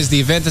America is the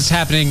event that's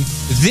happening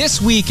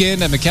this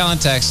weekend at McAllen,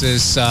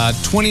 Texas,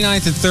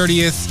 29th and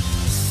 30th.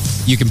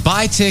 You can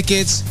buy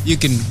tickets. You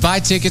can buy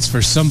tickets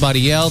for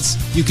somebody else.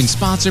 You can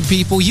sponsor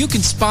people. You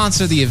can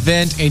sponsor the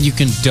event, and you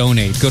can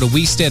donate. Go to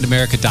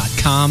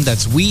WeStandAmerica.com.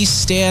 That's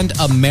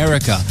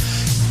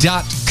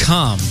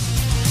WeStandAmerica.com.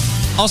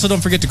 Also,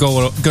 don't forget to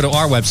go to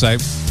our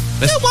website.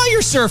 While you're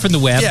surfing the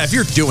web. Yeah, if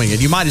you're doing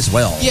it, you might as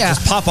well. Yeah.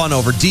 Just pop on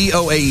over,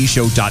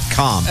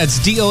 DOAEshow.com. That's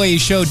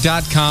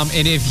DOAEshow.com.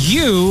 And if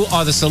you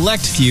are the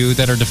select few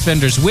that are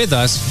defenders with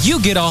us, you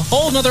get a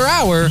whole nother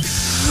hour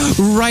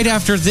right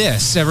after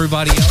this,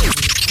 everybody else.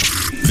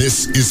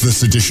 This is the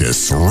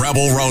seditious,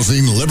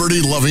 rabble-rousing,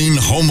 liberty-loving,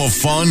 home of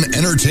fun,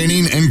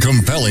 entertaining, and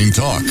compelling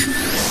talk.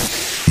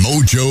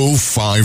 Mojo 5.